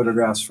Island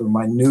photographs for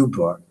my new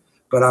book,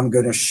 but I'm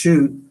going to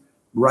shoot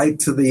right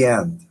to the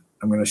end.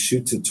 I'm going to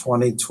shoot to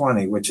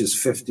 2020, which is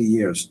 50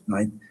 years.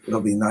 It'll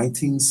be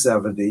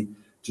 1970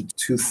 to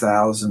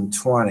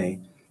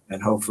 2020,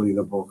 and hopefully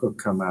the book will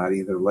come out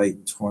either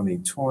late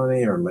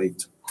 2020 or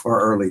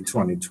early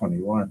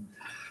 2021.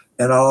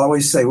 And I'll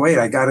always say, wait,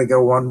 I got to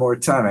go one more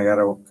time.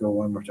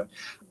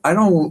 I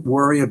don't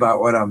worry about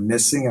what I'm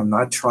missing. I'm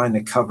not trying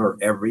to cover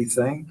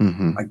everything.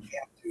 Mm-hmm. I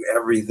can't do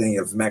everything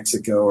of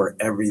Mexico or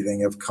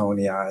everything of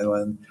Coney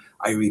Island.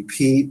 I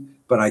repeat,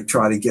 but I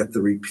try to get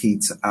the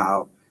repeats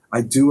out.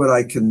 I do what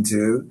I can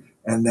do.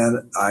 And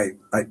then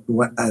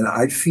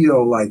I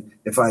feel like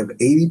if I have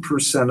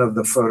 80% of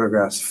the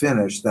photographs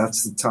finished,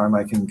 that's the time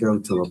I can go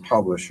to a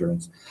publisher.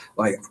 And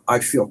like, I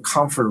feel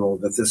comfortable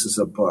that this is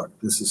a book,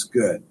 this is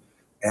good,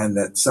 and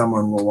that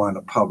someone will want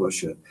to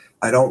publish it.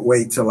 I don't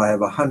wait till I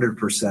have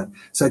 100%.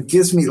 So it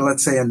gives me,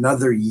 let's say,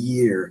 another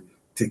year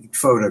to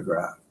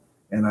photograph.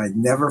 And I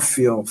never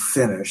feel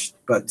finished,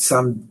 but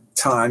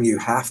sometime you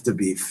have to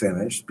be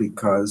finished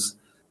because,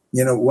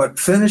 what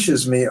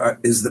finishes me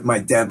is that my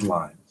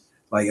deadline.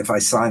 Like if I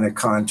sign a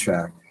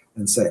contract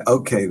and say,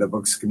 okay, the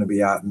book's going to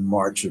be out in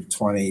March of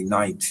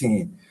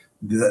 2019,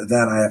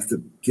 then I have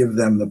to give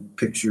them the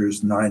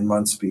pictures 9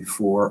 months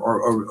before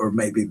or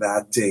maybe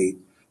that date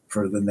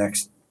for the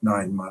next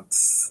 9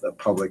 months of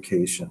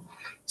publication.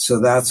 So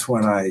that's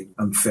when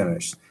I'm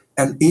finished.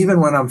 And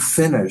even when I'm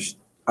finished,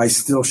 I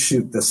still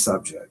shoot the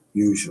subject,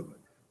 usually.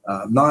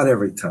 Not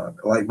every time.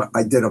 Like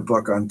I did a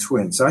book on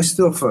twins. I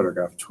still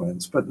photograph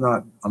twins, but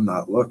I'm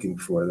not looking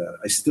for that.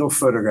 I still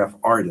photograph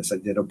artists. I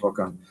did a book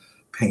on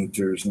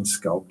painters and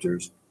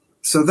sculptors.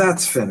 So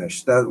that's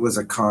finished. That was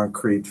a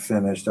concrete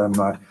finish.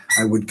 I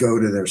would go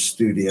to their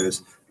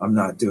studios. I'm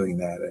not doing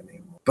that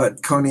anymore.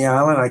 But Coney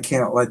Island, I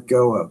can't let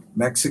go of.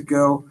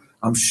 Mexico,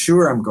 I'm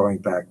sure I'm going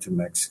back to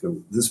Mexico.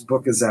 This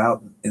book is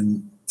out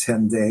in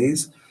 10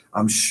 days.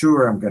 I'm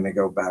sure I'm going to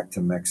go back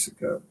to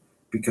Mexico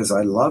because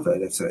I love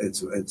it.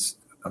 It's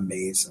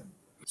amazing.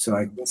 So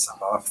I guess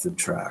I'm off the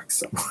track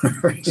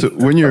somewhere. So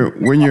when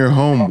you're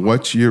home,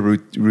 what's your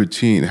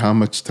routine? How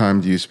much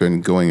time do you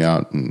spend going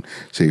out and,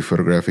 say,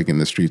 photographing in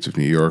the streets of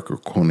New York or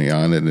Coney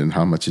Island, and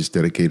how much is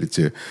dedicated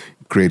to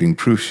creating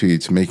proof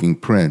sheets, making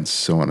prints,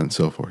 so on and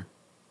so forth?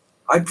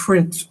 I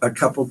print a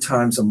couple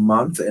times a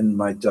month in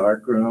my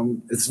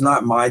darkroom. It's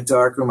not my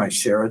darkroom. I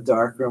share a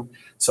darkroom,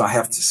 so I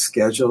have to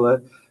schedule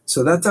it.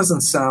 So that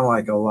doesn't sound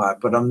like a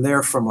lot, but I'm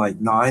there from like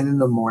 9 in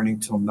the morning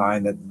till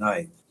 9 at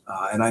night.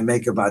 And I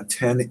make about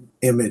 10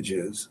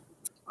 images.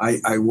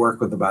 I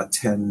work with about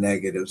 10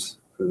 negatives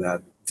for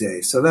that day.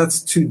 So that's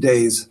 2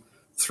 days,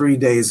 3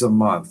 days a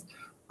month.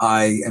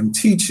 I am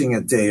teaching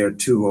a day or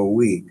two a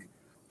week,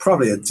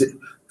 probably a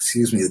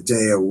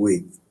day a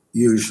week,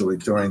 usually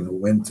during the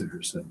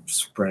winters and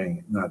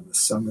spring, not the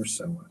summer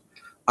so much.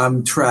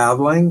 I'm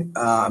traveling.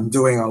 I'm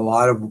doing a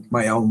lot of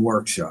my own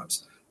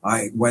workshops.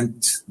 I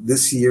went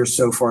this year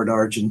so far to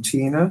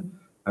Argentina.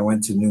 I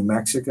went to New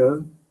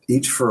Mexico,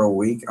 each for a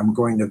week. I'm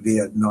going to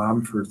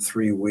Vietnam for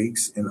 3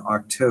 weeks in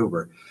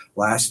October.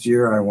 Last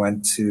year, I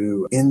went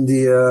to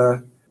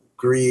India,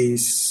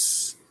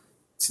 Greece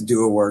to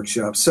do a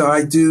workshop. So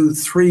I do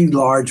 3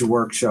 large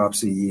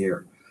workshops a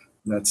year.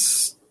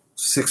 That's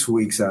 6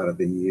 weeks out of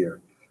the year.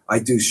 I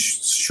do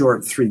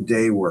short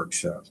 3-day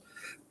workshops.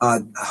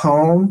 At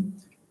home,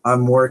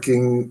 I'm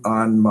working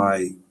on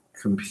my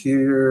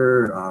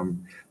computer.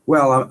 I'm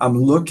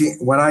looking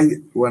when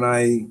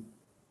I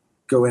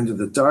go into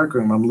the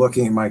darkroom. I'm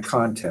looking at my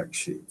contact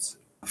sheets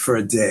for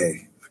a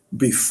day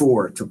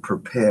before to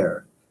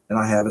prepare, and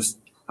I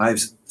have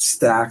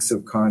stacks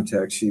of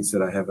contact sheets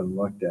that I haven't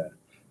looked at.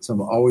 So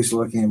I'm always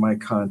looking at my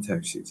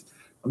contact sheets.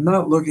 I'm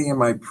not looking at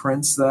my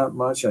prints that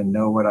much. I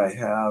know what I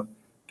have,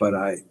 but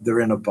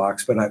they're in a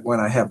box. But when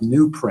I have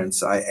new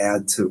prints, I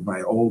add to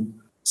my old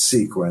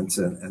sequence,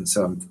 and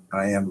so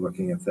I am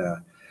looking at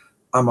that.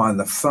 I'm on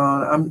the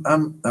phone.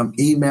 I'm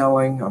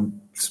emailing.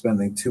 I'm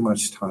spending too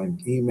much time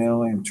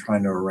emailing. I'm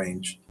trying to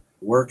arrange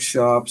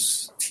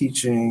workshops,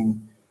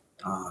 teaching,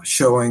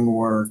 showing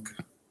work.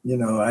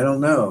 I don't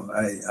know.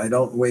 I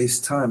don't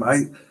waste time.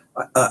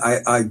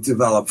 I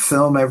develop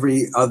film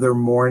every other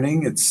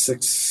morning. It's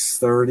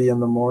 6:30 in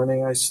the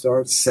morning. I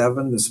start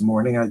 7 this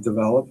morning. I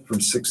develop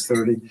from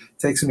 6:30. It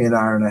takes me an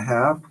hour and a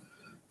half.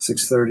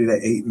 6:30 to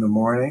 8 in the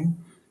morning.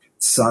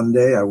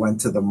 Sunday, I went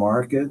to the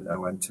market. I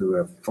went to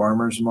a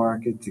farmer's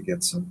market to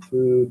get some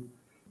food.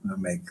 I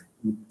make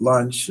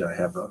lunch. I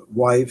have a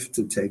wife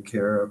to take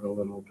care of a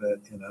little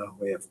bit.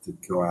 We have to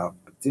go out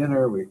for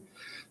dinner.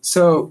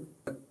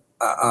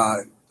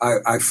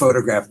 I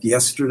photographed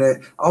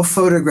yesterday. I'll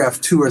photograph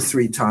 2 or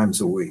 3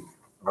 times a week.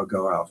 I'll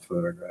go out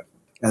photographing.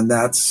 And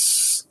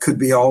could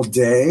be all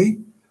day,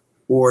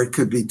 or it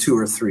could be 2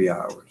 or 3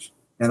 hours.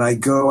 And I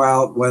go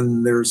out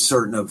when there's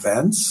certain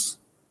events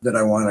that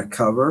I want to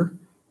cover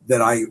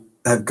that I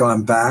have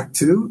gone back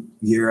to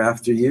year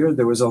after year.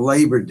 There was a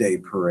Labor Day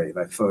parade.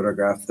 I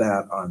photographed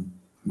that on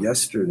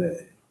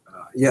yesterday.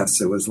 Yes,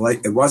 it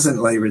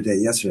wasn't Labor Day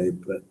yesterday,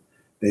 but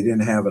they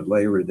didn't have it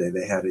Labor Day.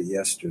 They had it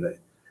yesterday.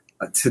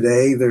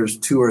 Today, there's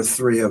 2 or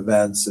 3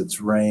 events. It's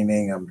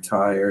raining. I'm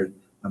tired.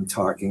 I'm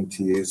talking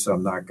to you, so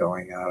I'm not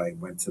going out. I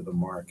went to the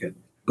market.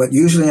 But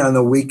usually on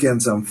the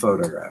weekends, I'm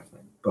photographing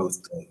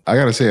both days. I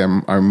got to say,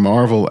 I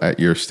marvel at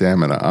your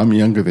stamina. I'm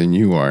younger than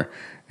you are.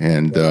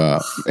 And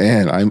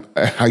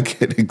I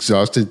get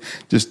exhausted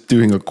just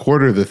doing a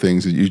quarter of the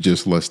things that you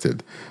just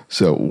listed.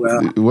 So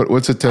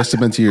what's a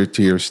testament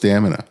to your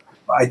stamina?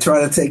 I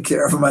try to take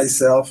care of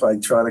myself. I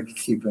try to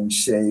keep in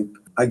shape.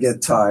 I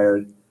get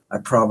tired. I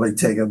probably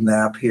take a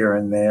nap here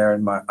and there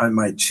on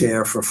my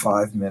chair for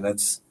 5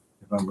 minutes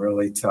if I'm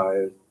really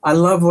tired. I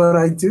love what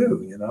I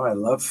do. I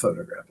love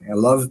photographing. I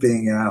love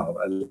being out.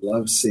 I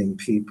love seeing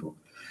people.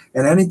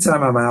 And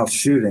anytime I'm out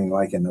shooting,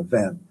 like an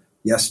event,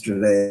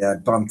 yesterday I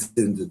bumped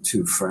into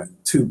two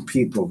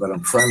people that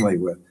I'm friendly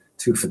with,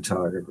 2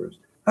 photographers.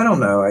 I don't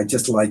know. I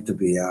just like to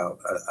be out.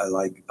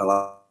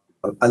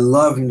 I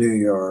love New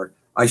York.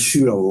 I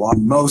shoot a lot.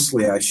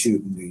 Mostly I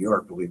shoot in New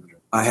York, believe it or not.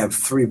 I have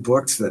 3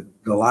 books the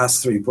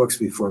last 3 books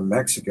before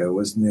Mexico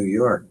was New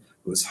York.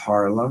 It was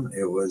Harlem,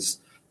 it was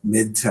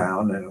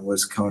Midtown, and it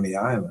was Coney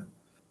Island.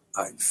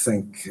 I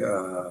think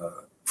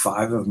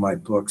 5 of my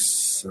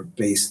books are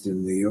based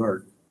in New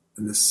York.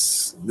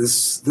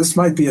 This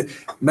might be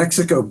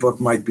Mexico book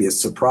might be a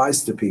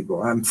surprise to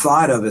people. I'm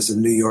thought of as a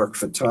New York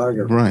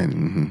photographer, right?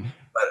 Mm-hmm.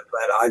 But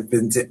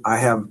I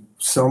have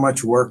so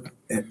much work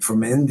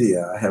from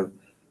India.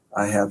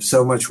 I have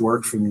so much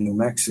work from New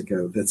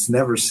Mexico that's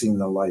never seen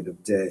the light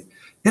of day.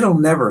 It'll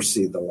never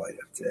see the light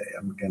of day.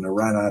 I'm going to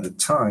run out of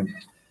time,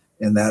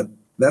 and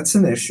that's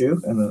an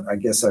issue. And I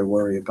guess I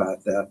worry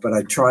about that. But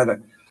I try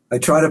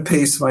to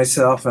pace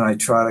myself, and I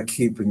try to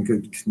keep in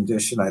good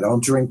condition. I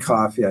don't drink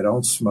coffee. I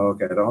don't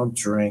smoke. I don't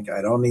drink.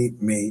 I don't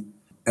eat meat.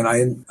 And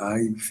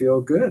I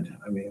feel good.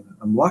 I mean,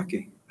 I'm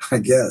lucky, I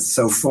guess,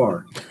 so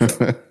far.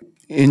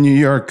 In New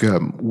York,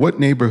 what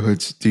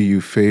neighborhoods do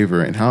you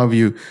favor, and how have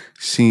you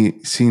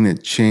seen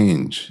it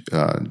change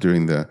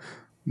during the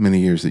many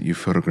years that you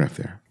photographed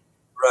there?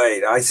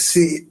 Right. I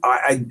see.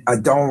 I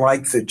don't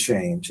like the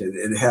change.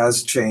 It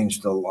has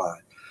changed a lot.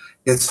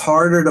 It's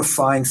harder to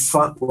find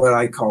what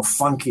I call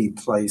funky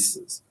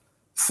places.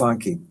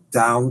 Funky,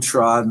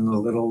 downtrodden, a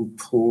little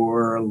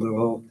poor, a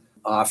little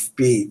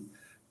offbeat.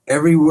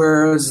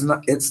 Everywhere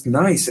it's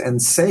nice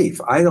and safe.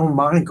 I don't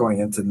mind going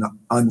into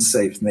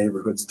unsafe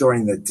neighborhoods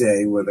during the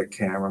day with a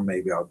camera.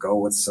 Maybe I'll go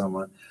with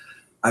someone.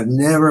 I've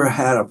never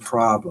had a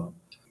problem.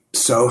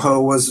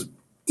 Soho was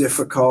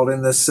difficult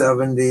in the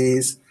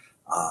 70s.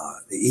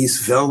 The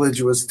East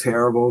Village was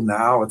terrible.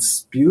 Now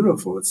it's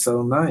beautiful. It's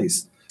so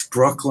nice.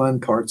 Brooklyn,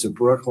 parts of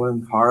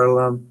Brooklyn,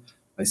 Harlem.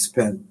 I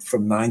spent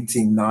from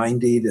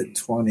 1990 to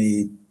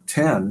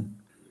 2010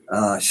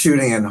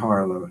 shooting in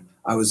Harlem.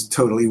 I was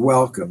totally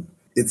welcome.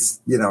 It's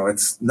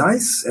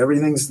nice.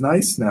 Everything's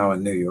nice now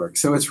in New York.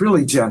 So it's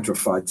really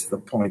gentrified to the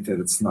point that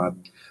it's not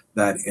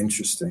that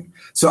interesting.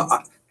 So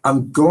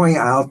I'm going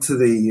out to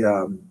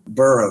the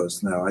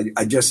boroughs now.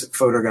 I just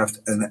photographed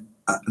an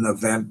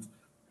event,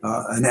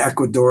 an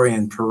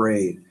Ecuadorian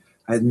parade.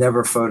 I had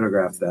never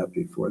photographed that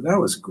before. That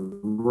was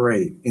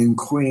great. In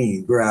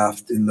Queens,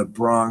 photographed in the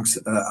Bronx,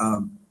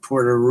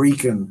 Puerto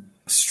Rican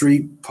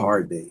street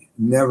party.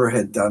 Never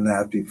had done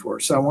that before.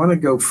 So I want to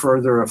go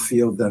further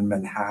afield than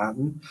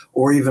Manhattan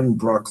or even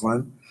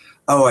Brooklyn.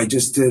 Oh, I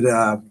just did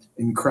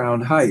in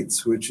Crown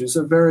Heights, which is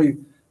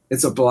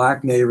it's a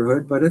black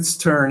neighborhood, but it's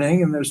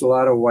turning, and there's a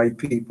lot of white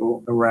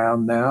people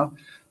around now,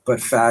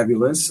 but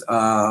fabulous.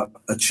 A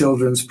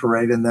children's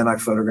parade, and then I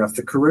photographed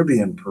the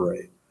Caribbean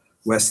parade,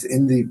 West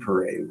Indian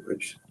parade,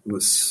 which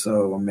was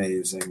so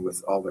amazing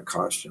with all the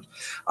costumes.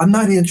 I'm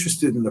not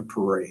interested in the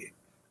parade.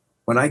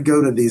 When I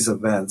go to these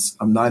events,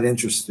 I'm not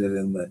interested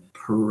in the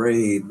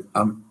parade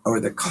or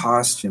the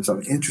costumes.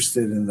 I'm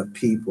interested in the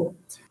people.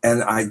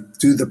 And I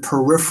do the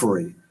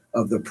periphery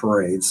of the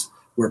parades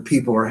where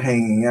people are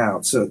hanging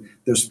out. So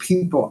there's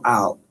people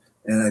out,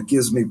 and it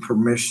gives me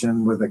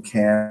permission with a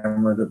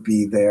camera to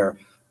be there,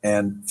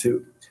 and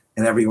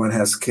everyone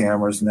has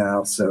cameras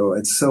now. So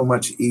it's so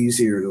much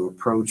easier to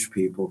approach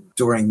people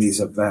during these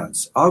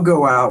events. I'll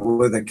go out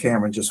with a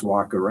camera and just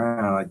walk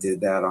around. I did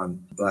that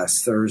on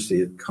last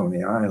Thursday at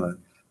Coney Island.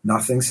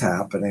 Nothing's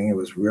happening. It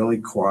was really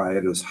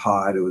quiet. It was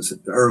hot. It was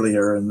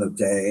earlier in the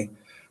day,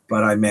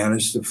 but I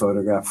managed to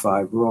photograph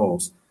 5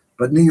 rolls.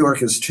 But New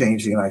York is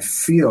changing, and I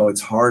feel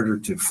it's harder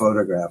to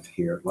photograph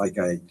here like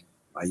I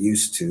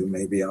used to.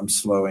 Maybe I'm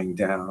slowing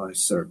down. I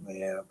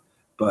certainly am.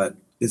 But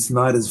it's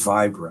not as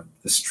vibrant.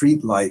 The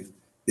street life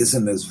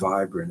isn't as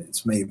vibrant.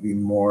 It's maybe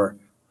more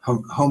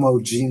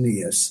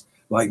homogeneous,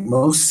 like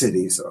most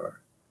cities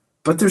are.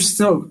 But there's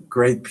still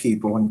great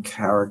people and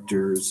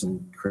characters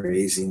and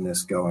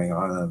craziness going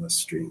on the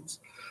streets.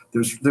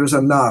 There's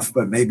enough,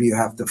 but maybe you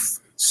have to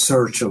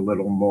search a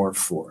little more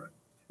for it.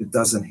 It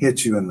doesn't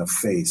hit you in the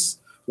face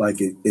like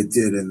it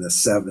did in the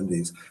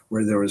 70s,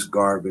 where there was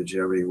garbage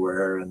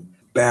everywhere and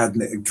bad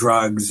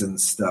drugs and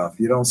stuff.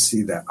 You don't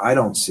see that. I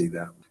don't see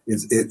that.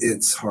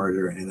 It's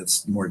harder and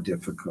it's more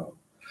difficult.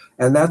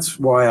 And that's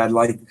why I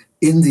like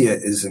India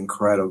is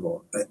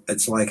incredible.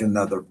 It's like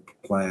another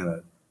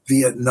planet.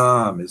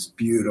 Vietnam is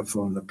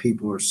beautiful and the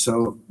people are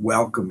so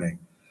welcoming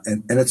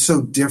and it's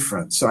so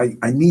different. So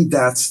I need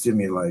that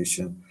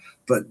stimulation,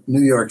 but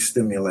New York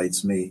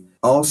stimulates me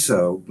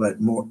also,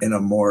 but more in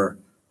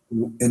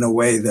a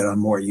way that I'm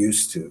more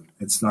used to.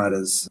 It's not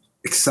as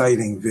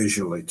exciting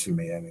visually to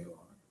me any longer.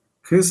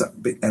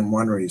 And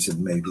one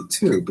reason maybe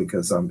too,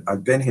 because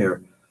I've been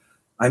here.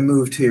 I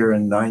moved here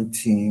in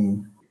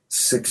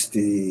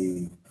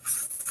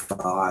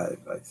 1965,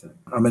 I think.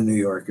 I'm a New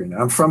Yorker now.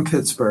 I'm from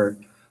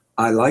Pittsburgh.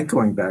 I like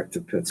going back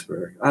to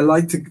Pittsburgh. I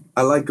like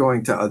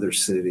going to other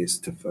cities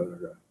to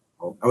photograph.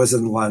 I was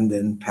in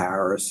London,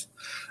 Paris.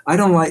 I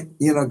don't like,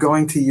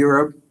 going to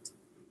Europe.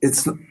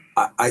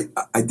 I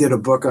did a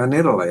book on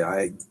Italy.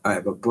 I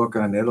have a book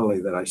on Italy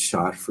that I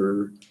shot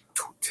for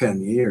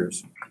 10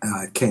 years.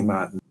 It came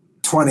out in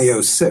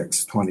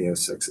 2006.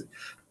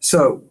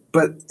 So,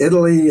 but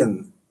Italy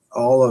and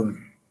all of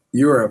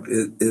Europe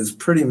is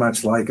pretty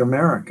much like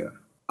America.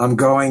 I'm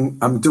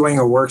doing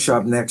a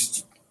workshop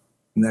next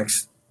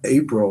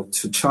April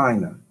to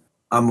China.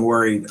 I'm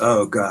worried,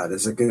 oh God,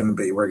 is it going to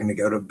be, we're going to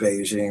go to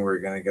Beijing, we're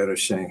going to go to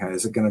Shanghai.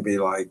 Is it going to be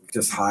like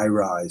just high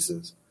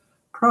rises?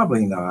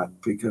 Probably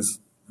not, because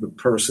the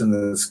person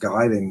that's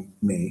guiding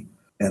me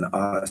and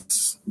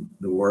us,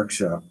 the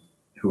workshop,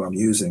 who I'm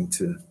using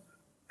to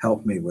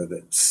help me with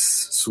it,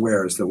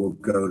 swears that we'll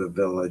go to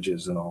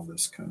villages and all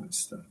this kind of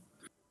stuff.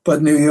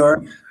 But New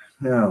York,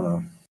 I don't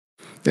know.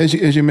 As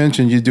you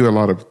mentioned, you do a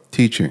lot of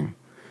teaching.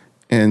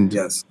 And,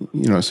 yes.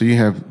 So you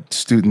have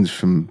students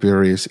from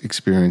various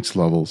experience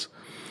levels.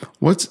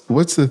 What's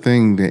the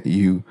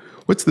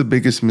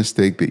biggest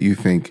mistake that you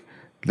think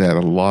that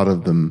a lot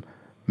of them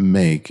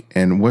make?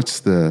 And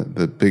what's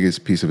the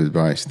biggest piece of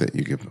advice that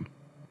you give them?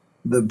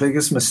 The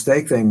biggest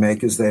mistake they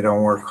make is they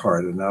don't work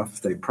hard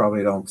enough. They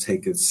probably don't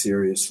take it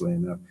seriously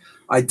enough.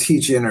 I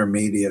teach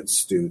intermediate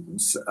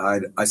students.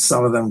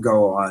 Some of them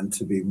go on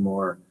to be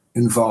more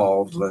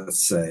involved, let's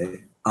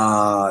say.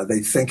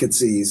 They think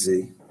it's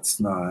easy. It's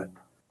not.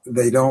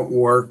 They don't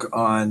work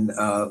on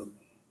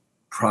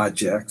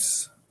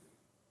projects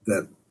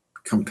that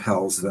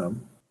compels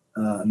them.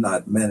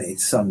 Not many,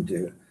 some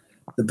do.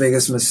 The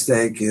biggest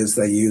mistake is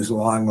they use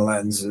long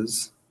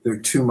lenses. They're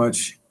too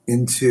much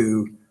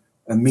into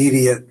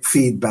immediate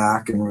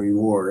feedback and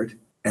reward.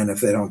 And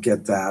if they don't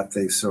get that,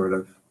 they sort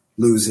of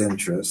lose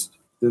interest.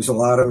 There's a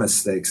lot of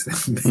mistakes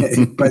they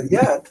make, but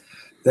yet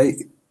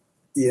they,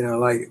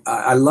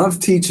 I love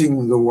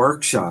teaching the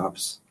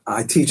workshops.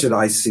 I teach at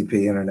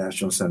ICP,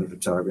 International Center for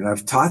Photography, and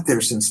I've taught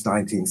there since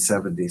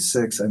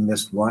 1976. I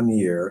missed 1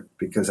 year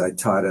because I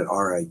taught at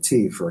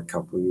RIT for a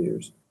couple of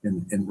years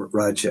in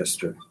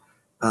Rochester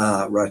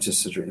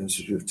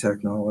Institute of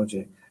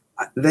Technology.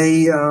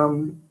 They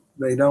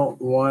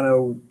don't want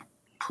to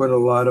put a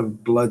lot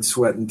of blood,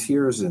 sweat, and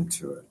tears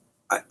into it.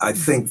 I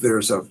think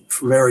there's a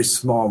very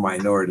small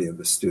minority of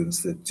the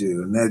students that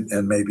do,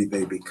 and maybe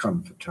they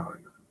become photographers.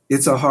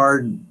 It's a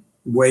hard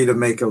way to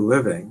make a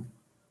living.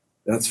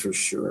 That's for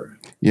sure.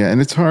 Yeah, and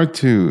it's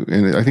hard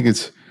and I think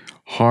it's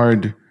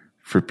hard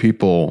for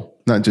people,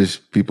 not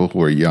just people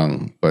who are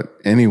young, but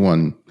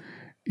anyone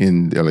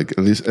at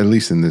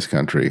least in this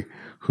country,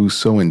 who's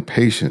so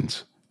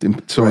impatient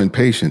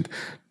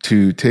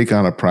to take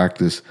on a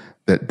practice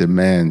that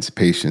demands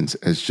patience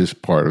as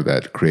just part of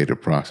that creative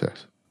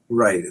process.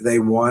 Right. They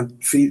want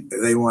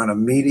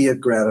immediate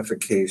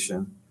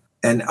gratification.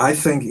 And I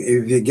think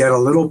if you get a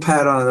little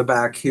pat on the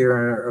back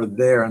here or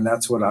there, and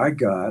that's what I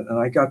got, and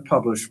I got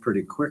published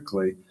pretty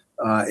quickly,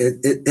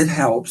 it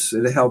helps.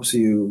 It helps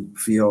you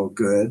feel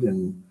good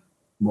and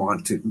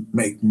want to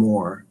make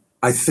more.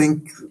 I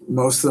think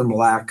most of them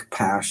lack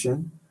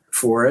passion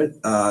for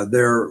it.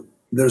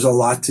 There's a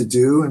lot to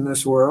do in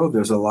this world.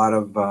 There's a lot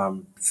of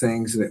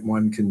things that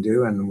one can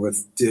do, and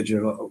with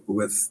digital,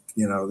 with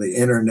the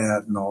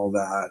internet and all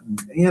that,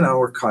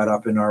 we're caught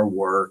up in our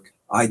work.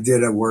 I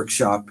did a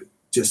workshop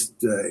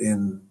just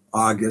in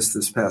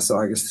this past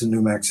August, to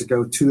New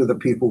Mexico. 2 of the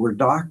people were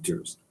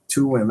doctors,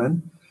 2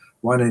 women,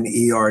 one an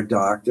ER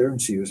doctor,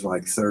 and she was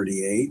like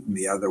 38, and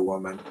the other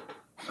woman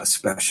a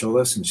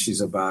specialist, and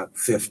she's about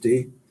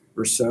 50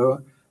 or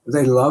so.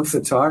 They love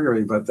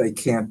photography, but they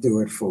can't do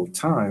it full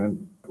time.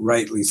 And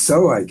rightly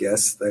so, I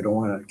guess. They don't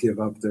want to give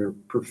up their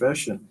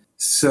profession.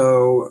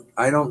 So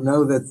I don't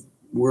know that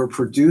we're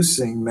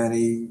producing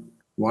many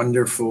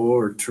wonderful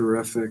or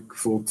terrific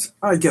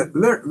I get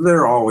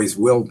there always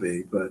will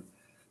be,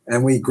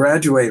 and we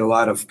graduate a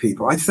lot of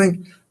people. I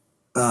think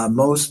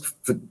most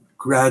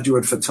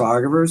graduate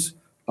photographers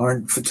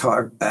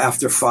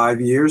after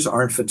 5 years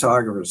aren't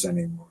photographers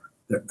anymore,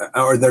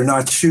 they're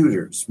not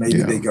shooters.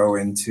 Maybe they go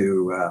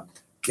into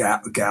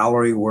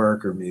gallery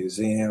work or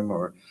museum,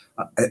 or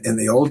in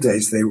the old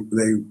days they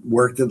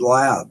worked at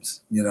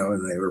labs,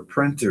 and they were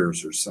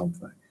printers or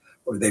something.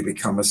 or they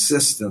become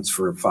assistants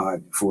for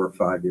 4 or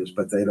 5 years,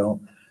 but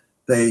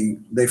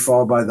they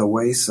fall by the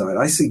wayside.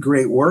 I see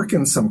great work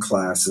in some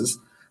classes,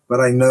 but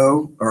I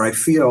know, or I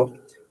feel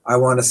I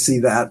want to see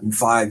that in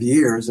 5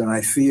 years, and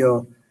I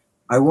feel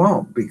I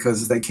won't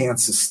because they can't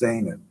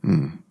sustain it.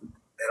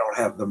 They don't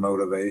have the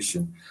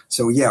motivation.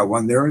 So yeah,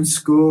 when they're in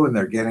school and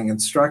they're getting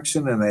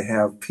instruction and they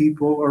have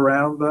people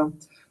around them,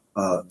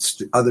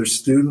 other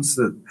students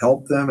that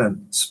help them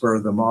and spur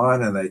them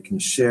on and they can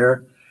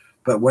share.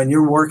 But when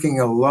you're working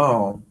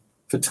alone,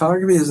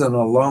 photography is an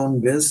alone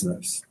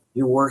business.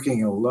 You're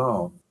working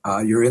alone.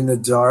 You're in the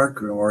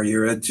dark, or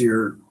you're at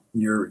your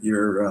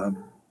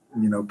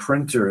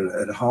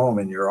printer at home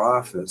in your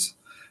office.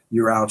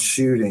 You're out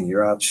shooting.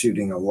 You're out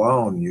shooting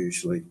alone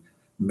usually.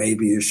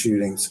 Maybe you're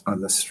shooting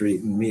on the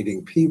street and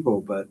meeting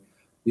people, but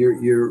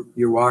you're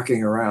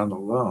walking around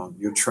alone.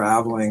 You're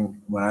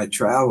traveling. When I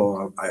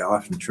travel, I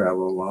often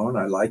travel alone.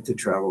 I like to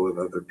travel with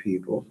other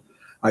people.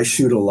 I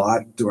shoot a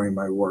lot during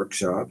my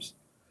workshops,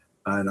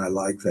 and I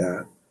like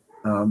that.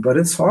 But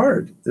it's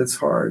hard. It's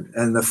hard.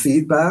 And the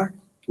feedback,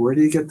 where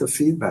do you get the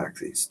feedback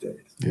these days?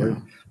 Yeah.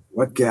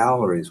 What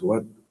galleries,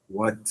 what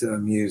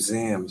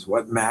museums,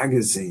 what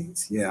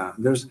magazines? Yeah,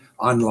 there's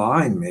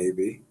online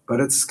maybe, but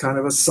it's kind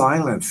of a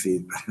silent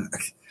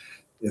feedback.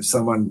 If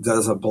someone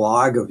does a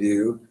blog of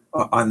you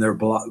on their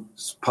blog,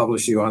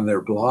 publish you on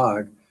their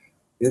blog,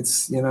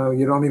 it's, you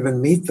don't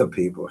even meet the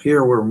people.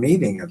 Here we're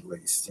meeting at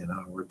least,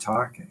 we're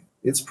talking.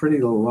 It's pretty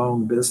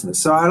alone business.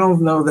 So I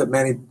don't know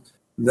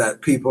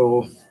that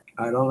people,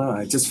 I don't know.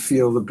 I just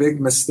feel the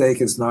big mistake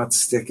is not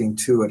sticking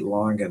to it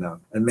long enough.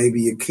 And maybe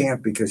you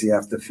can't because you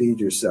have to feed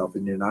yourself,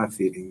 and you're not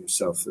feeding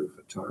yourself through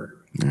photography.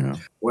 Yeah.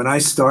 When I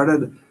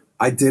started,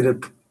 I did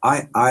it.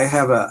 I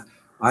have a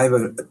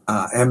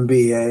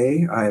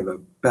MBA. I have a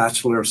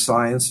Bachelor of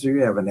Science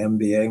degree. I have an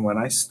MBA. And when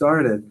I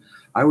started,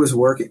 I was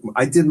working.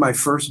 I did my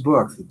first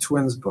book, the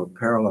twins book,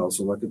 Parallels,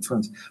 A Look at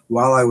Twins,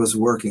 while I was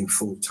working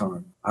full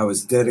time. I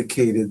was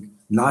dedicated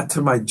not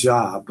to my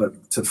job,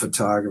 but to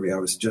photography. I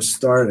was just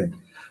starting.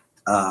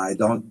 I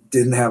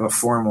didn't have a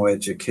formal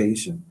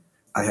education.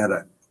 I had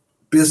a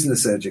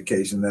business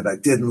education that I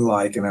didn't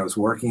like, and I was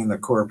working in the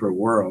corporate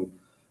world.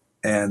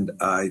 And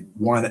I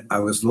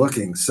was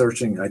looking,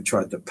 searching. I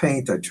tried to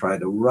paint. I tried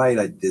to write.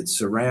 I did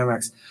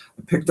ceramics.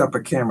 I picked up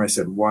a camera. I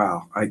said,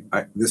 wow,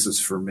 this is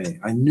for me.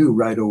 I knew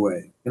right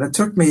away. And it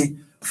took me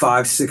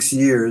 5-6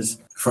 years,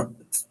 from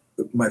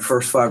my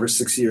first 5 or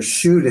 6 years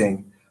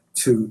shooting,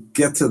 to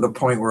get to the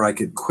point where I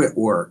could quit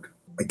work.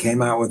 I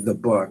came out with the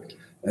book,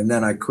 and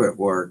then I quit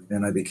work,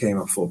 and I became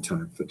a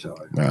full-time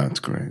photographer. Wow,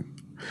 that's great.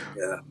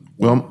 Yeah.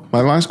 Well,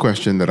 my last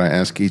question that I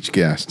ask each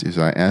guest is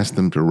I ask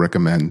them to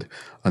recommend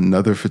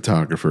another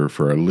photographer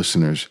for our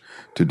listeners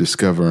to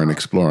discover and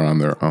explore on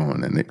their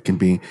own. And it can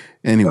be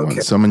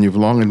anyone, someone you've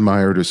long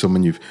admired or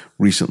someone you've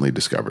recently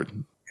discovered.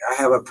 I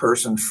have a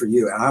person for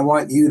you, and I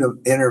want you to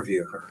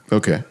interview her.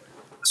 Okay.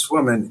 This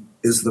woman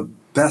is the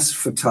best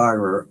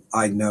photographer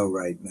I know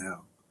right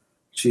now.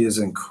 She is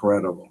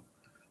incredible.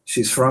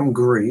 She's from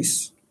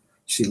Greece.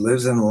 She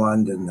lives in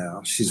London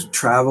now. She's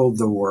traveled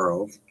the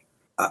world.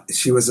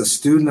 She was a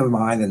student of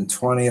mine in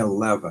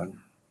 2011,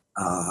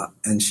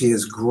 and she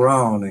has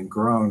grown and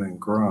grown and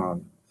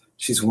grown.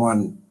 She's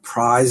won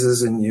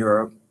prizes in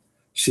Europe.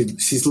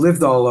 She's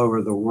lived all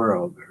over the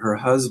world. Her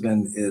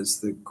husband is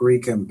the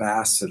Greek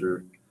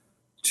ambassador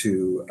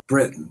to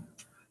Britain,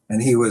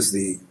 and he was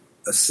the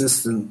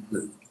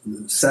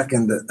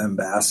second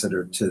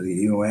ambassador to the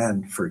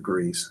UN for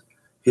Greece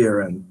here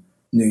in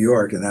New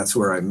York, and that's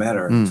where I met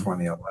her in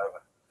 2011.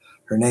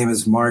 Her name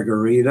is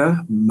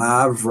Margarita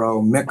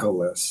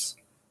Mavromichalis,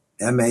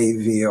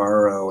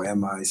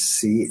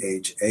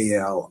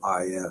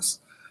 Mavromichalis.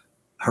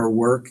 Her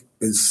work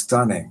is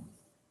stunning.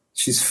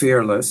 She's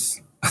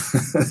fearless.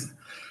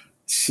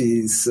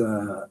 It's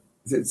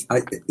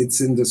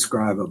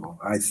indescribable,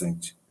 I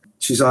think.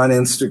 She's on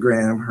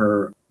Instagram.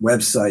 Her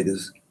website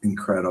is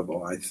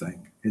incredible, I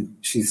think. And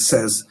she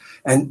says,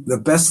 and the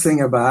best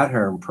thing about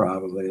her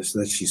probably is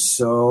that she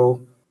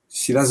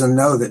doesn't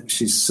know that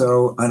she's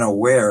so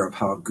unaware of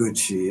how good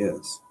she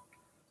is.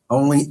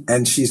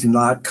 And she's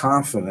not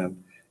confident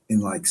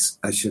in,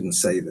 I shouldn't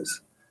say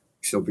this.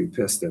 She'll be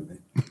pissed at me.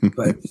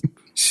 But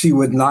she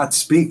would not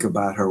speak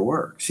about her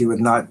work. She would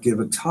not give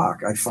a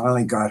talk. I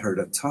finally got her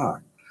to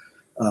talk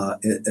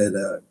at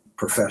a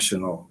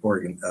professional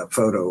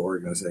photo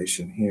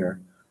organization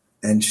here.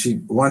 And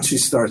once she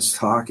starts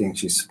talking,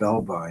 she's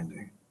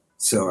spellbinding.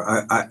 So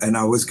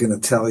I was going to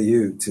tell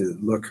you to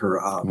look her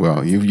up.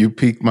 Well, you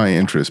piqued my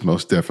interest,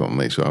 most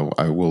definitely. So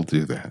I will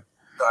do that.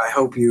 I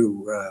hope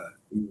you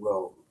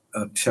will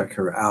check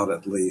her out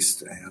at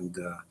least. And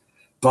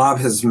Bob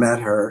has met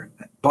her.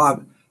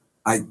 Bob,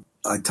 I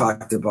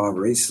talked to Bob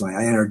recently.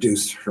 I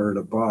introduced her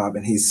to Bob,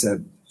 and he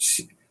said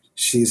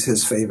she's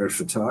his favorite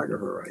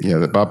photographer. Right?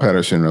 Yeah, Bob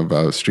Patterson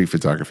of Street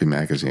Photography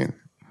Magazine.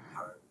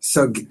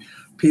 So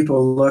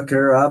people look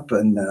her up,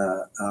 and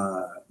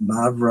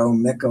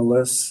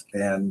Mavromichalis,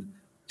 and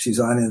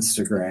she's on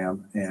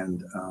Instagram,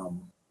 and I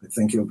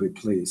think you'll be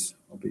pleased.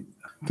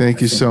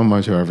 Thank you so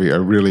much, Harvey. I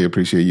really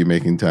appreciate you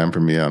making time for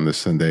me on this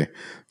Sunday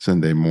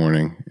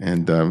morning,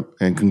 and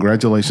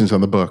congratulations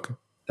on the book.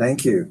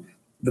 Thank you.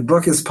 The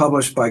book is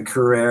published by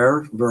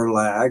Curator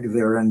Verlag.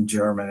 They're in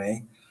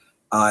Germany.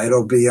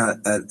 It'll be at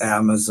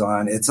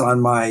Amazon. It's on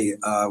my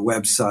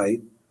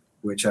website,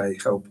 which I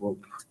hope we'll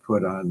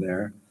put on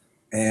there.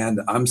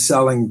 And I'm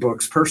selling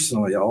books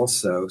personally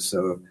also.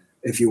 So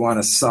if you want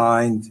a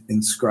signed,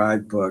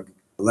 inscribed book,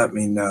 let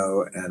me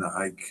know, and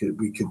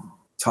we could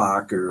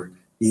talk, or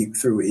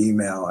through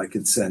email. I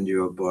could send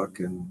you a book,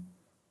 and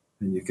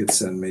you could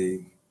send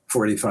me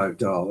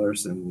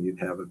 $45, and you'd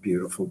have a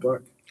beautiful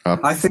book.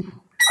 I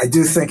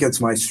do think it's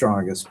my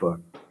strongest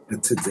book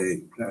to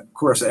date. Of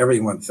course,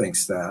 everyone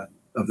thinks that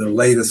of their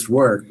latest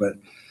work, but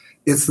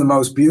it's the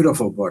most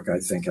beautiful book I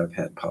think I've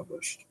had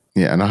published.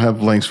 Yeah, and I'll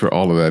have links for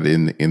all of that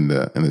in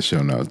the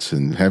show notes.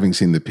 And having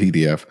seen the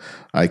PDF,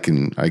 I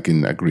can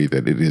agree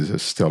that it is a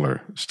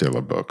stellar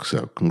book.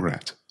 So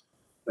congrats.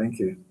 Thank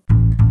you.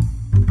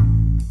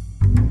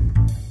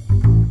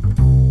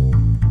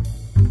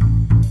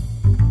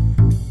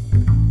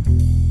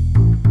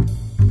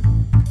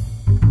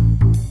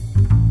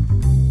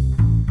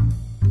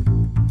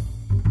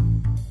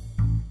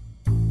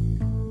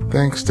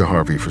 Thanks to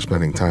Harvey for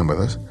spending time with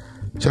us.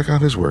 Check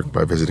out his work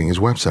by visiting his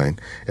website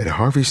at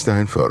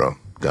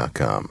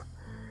harveysteinphoto.com.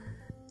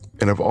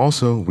 And I've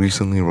also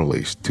recently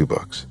released 2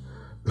 books.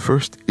 The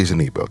first is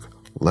an ebook,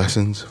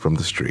 Lessons from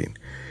the Street.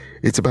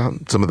 It's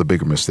about some of the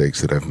bigger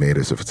mistakes that I've made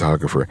as a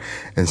photographer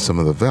and some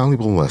of the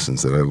valuable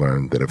lessons that I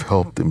learned that have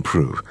helped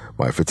improve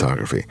my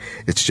photography.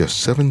 It's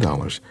just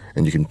 $7,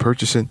 and you can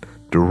purchase it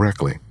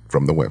directly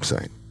from the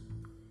website.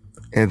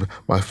 And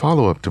my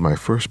follow-up to my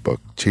first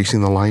book,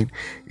 Chasing the Light,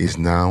 is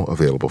now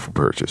available for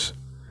purchase.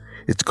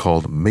 It's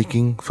called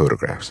Making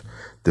Photographs,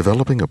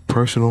 Developing a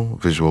Personal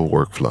Visual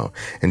Workflow,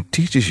 and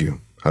teaches you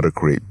how to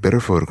create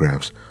better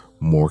photographs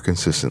more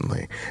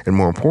consistently, and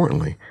more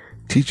importantly,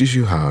 teaches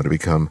you how to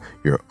become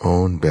your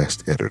own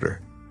best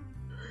editor.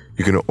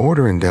 You can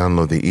order and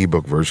download the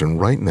ebook version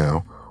right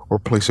now, or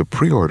place a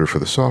pre-order for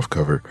the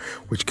softcover,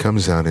 which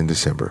comes out in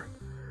December.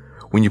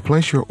 When you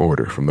place your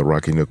order from the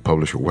Rocky Nook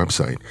Publisher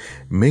website,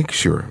 make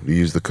sure to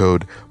use the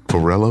code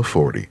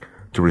Pirello40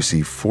 to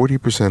receive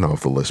 40%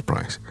 off the list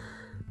price.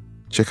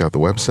 Check out the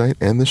website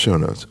and the show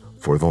notes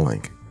for the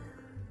link.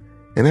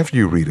 And after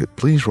you read it,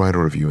 please write a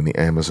review in the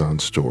Amazon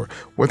store,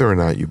 whether or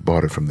not you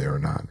bought it from there or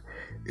not.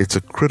 It's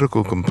a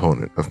critical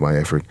component of my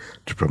effort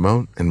to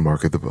promote and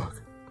market the book.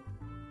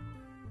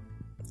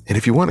 And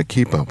if you want to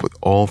keep up with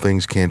all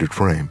things Candid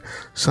Frame,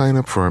 sign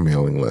up for our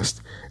mailing list,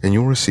 and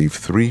you'll receive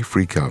 3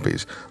 free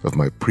copies of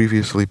my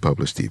previously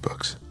published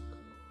ebooks.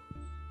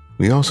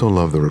 We also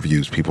love the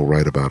reviews people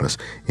write about us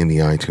in the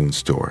iTunes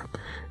store,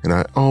 and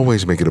I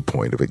always make it a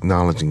point of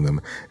acknowledging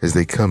them as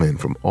they come in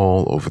from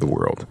all over the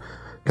world.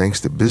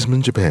 Thanks to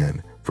Bisman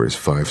Japan for his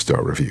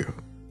 5-star review.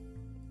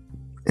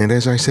 And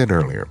as I said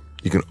earlier,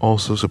 you can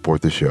also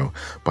support the show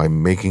by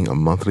making a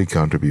monthly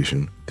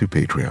contribution to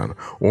Patreon,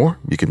 or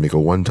you can make a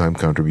one-time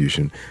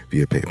contribution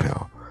via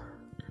PayPal.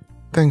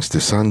 Thanks to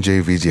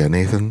Sanjay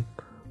Vijayanathan,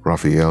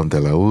 Raphael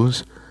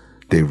Delauz,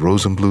 Dave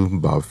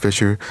Rosenblum, Bob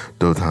Fisher,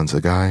 Dothan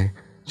Sagai,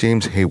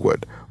 James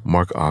Haywood,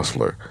 Mark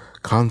Osler,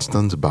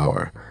 Constance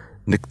Bauer,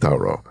 Nick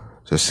Tauro,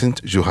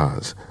 Jacinthe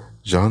Juhaz,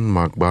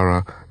 Jean-Marc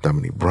Barra,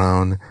 Dominique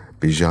Brown,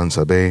 Bijan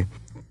Sabeh,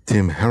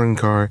 Tim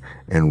Herinkar,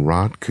 and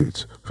Rod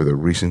Coots for their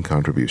recent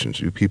contributions.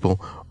 You people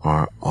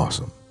are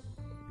awesome.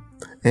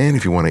 And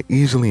if you want to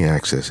easily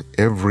access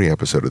every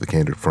episode of The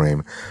Candid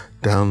Frame,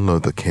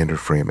 download the Candid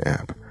Frame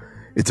app.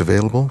 It's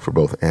available for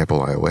both Apple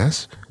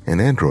iOS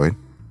and Android,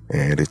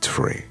 and it's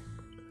free.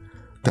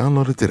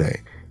 Download it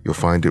today. You'll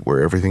find it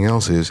where everything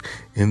else is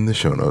in the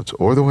show notes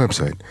or the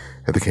website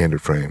at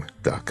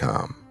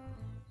thecandidframe.com.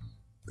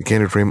 The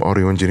Candid Frame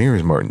audio engineer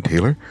is Martin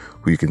Taylor,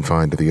 who you can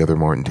find at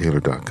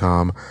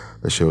theothermartintaylor.com.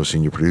 The show's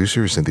senior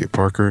producer is Cynthia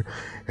Parker,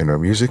 and our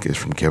music is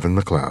from Kevin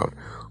MacLeod,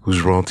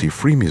 whose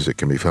royalty-free music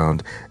can be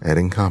found at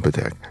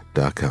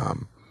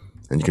incompetech.com.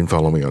 And you can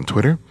follow me on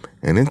Twitter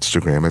and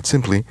Instagram at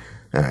simply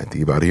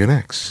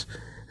 @eBodyandX.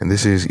 And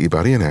this is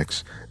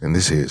eBodyandX, and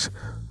this is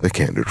The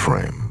Candid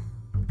Frame.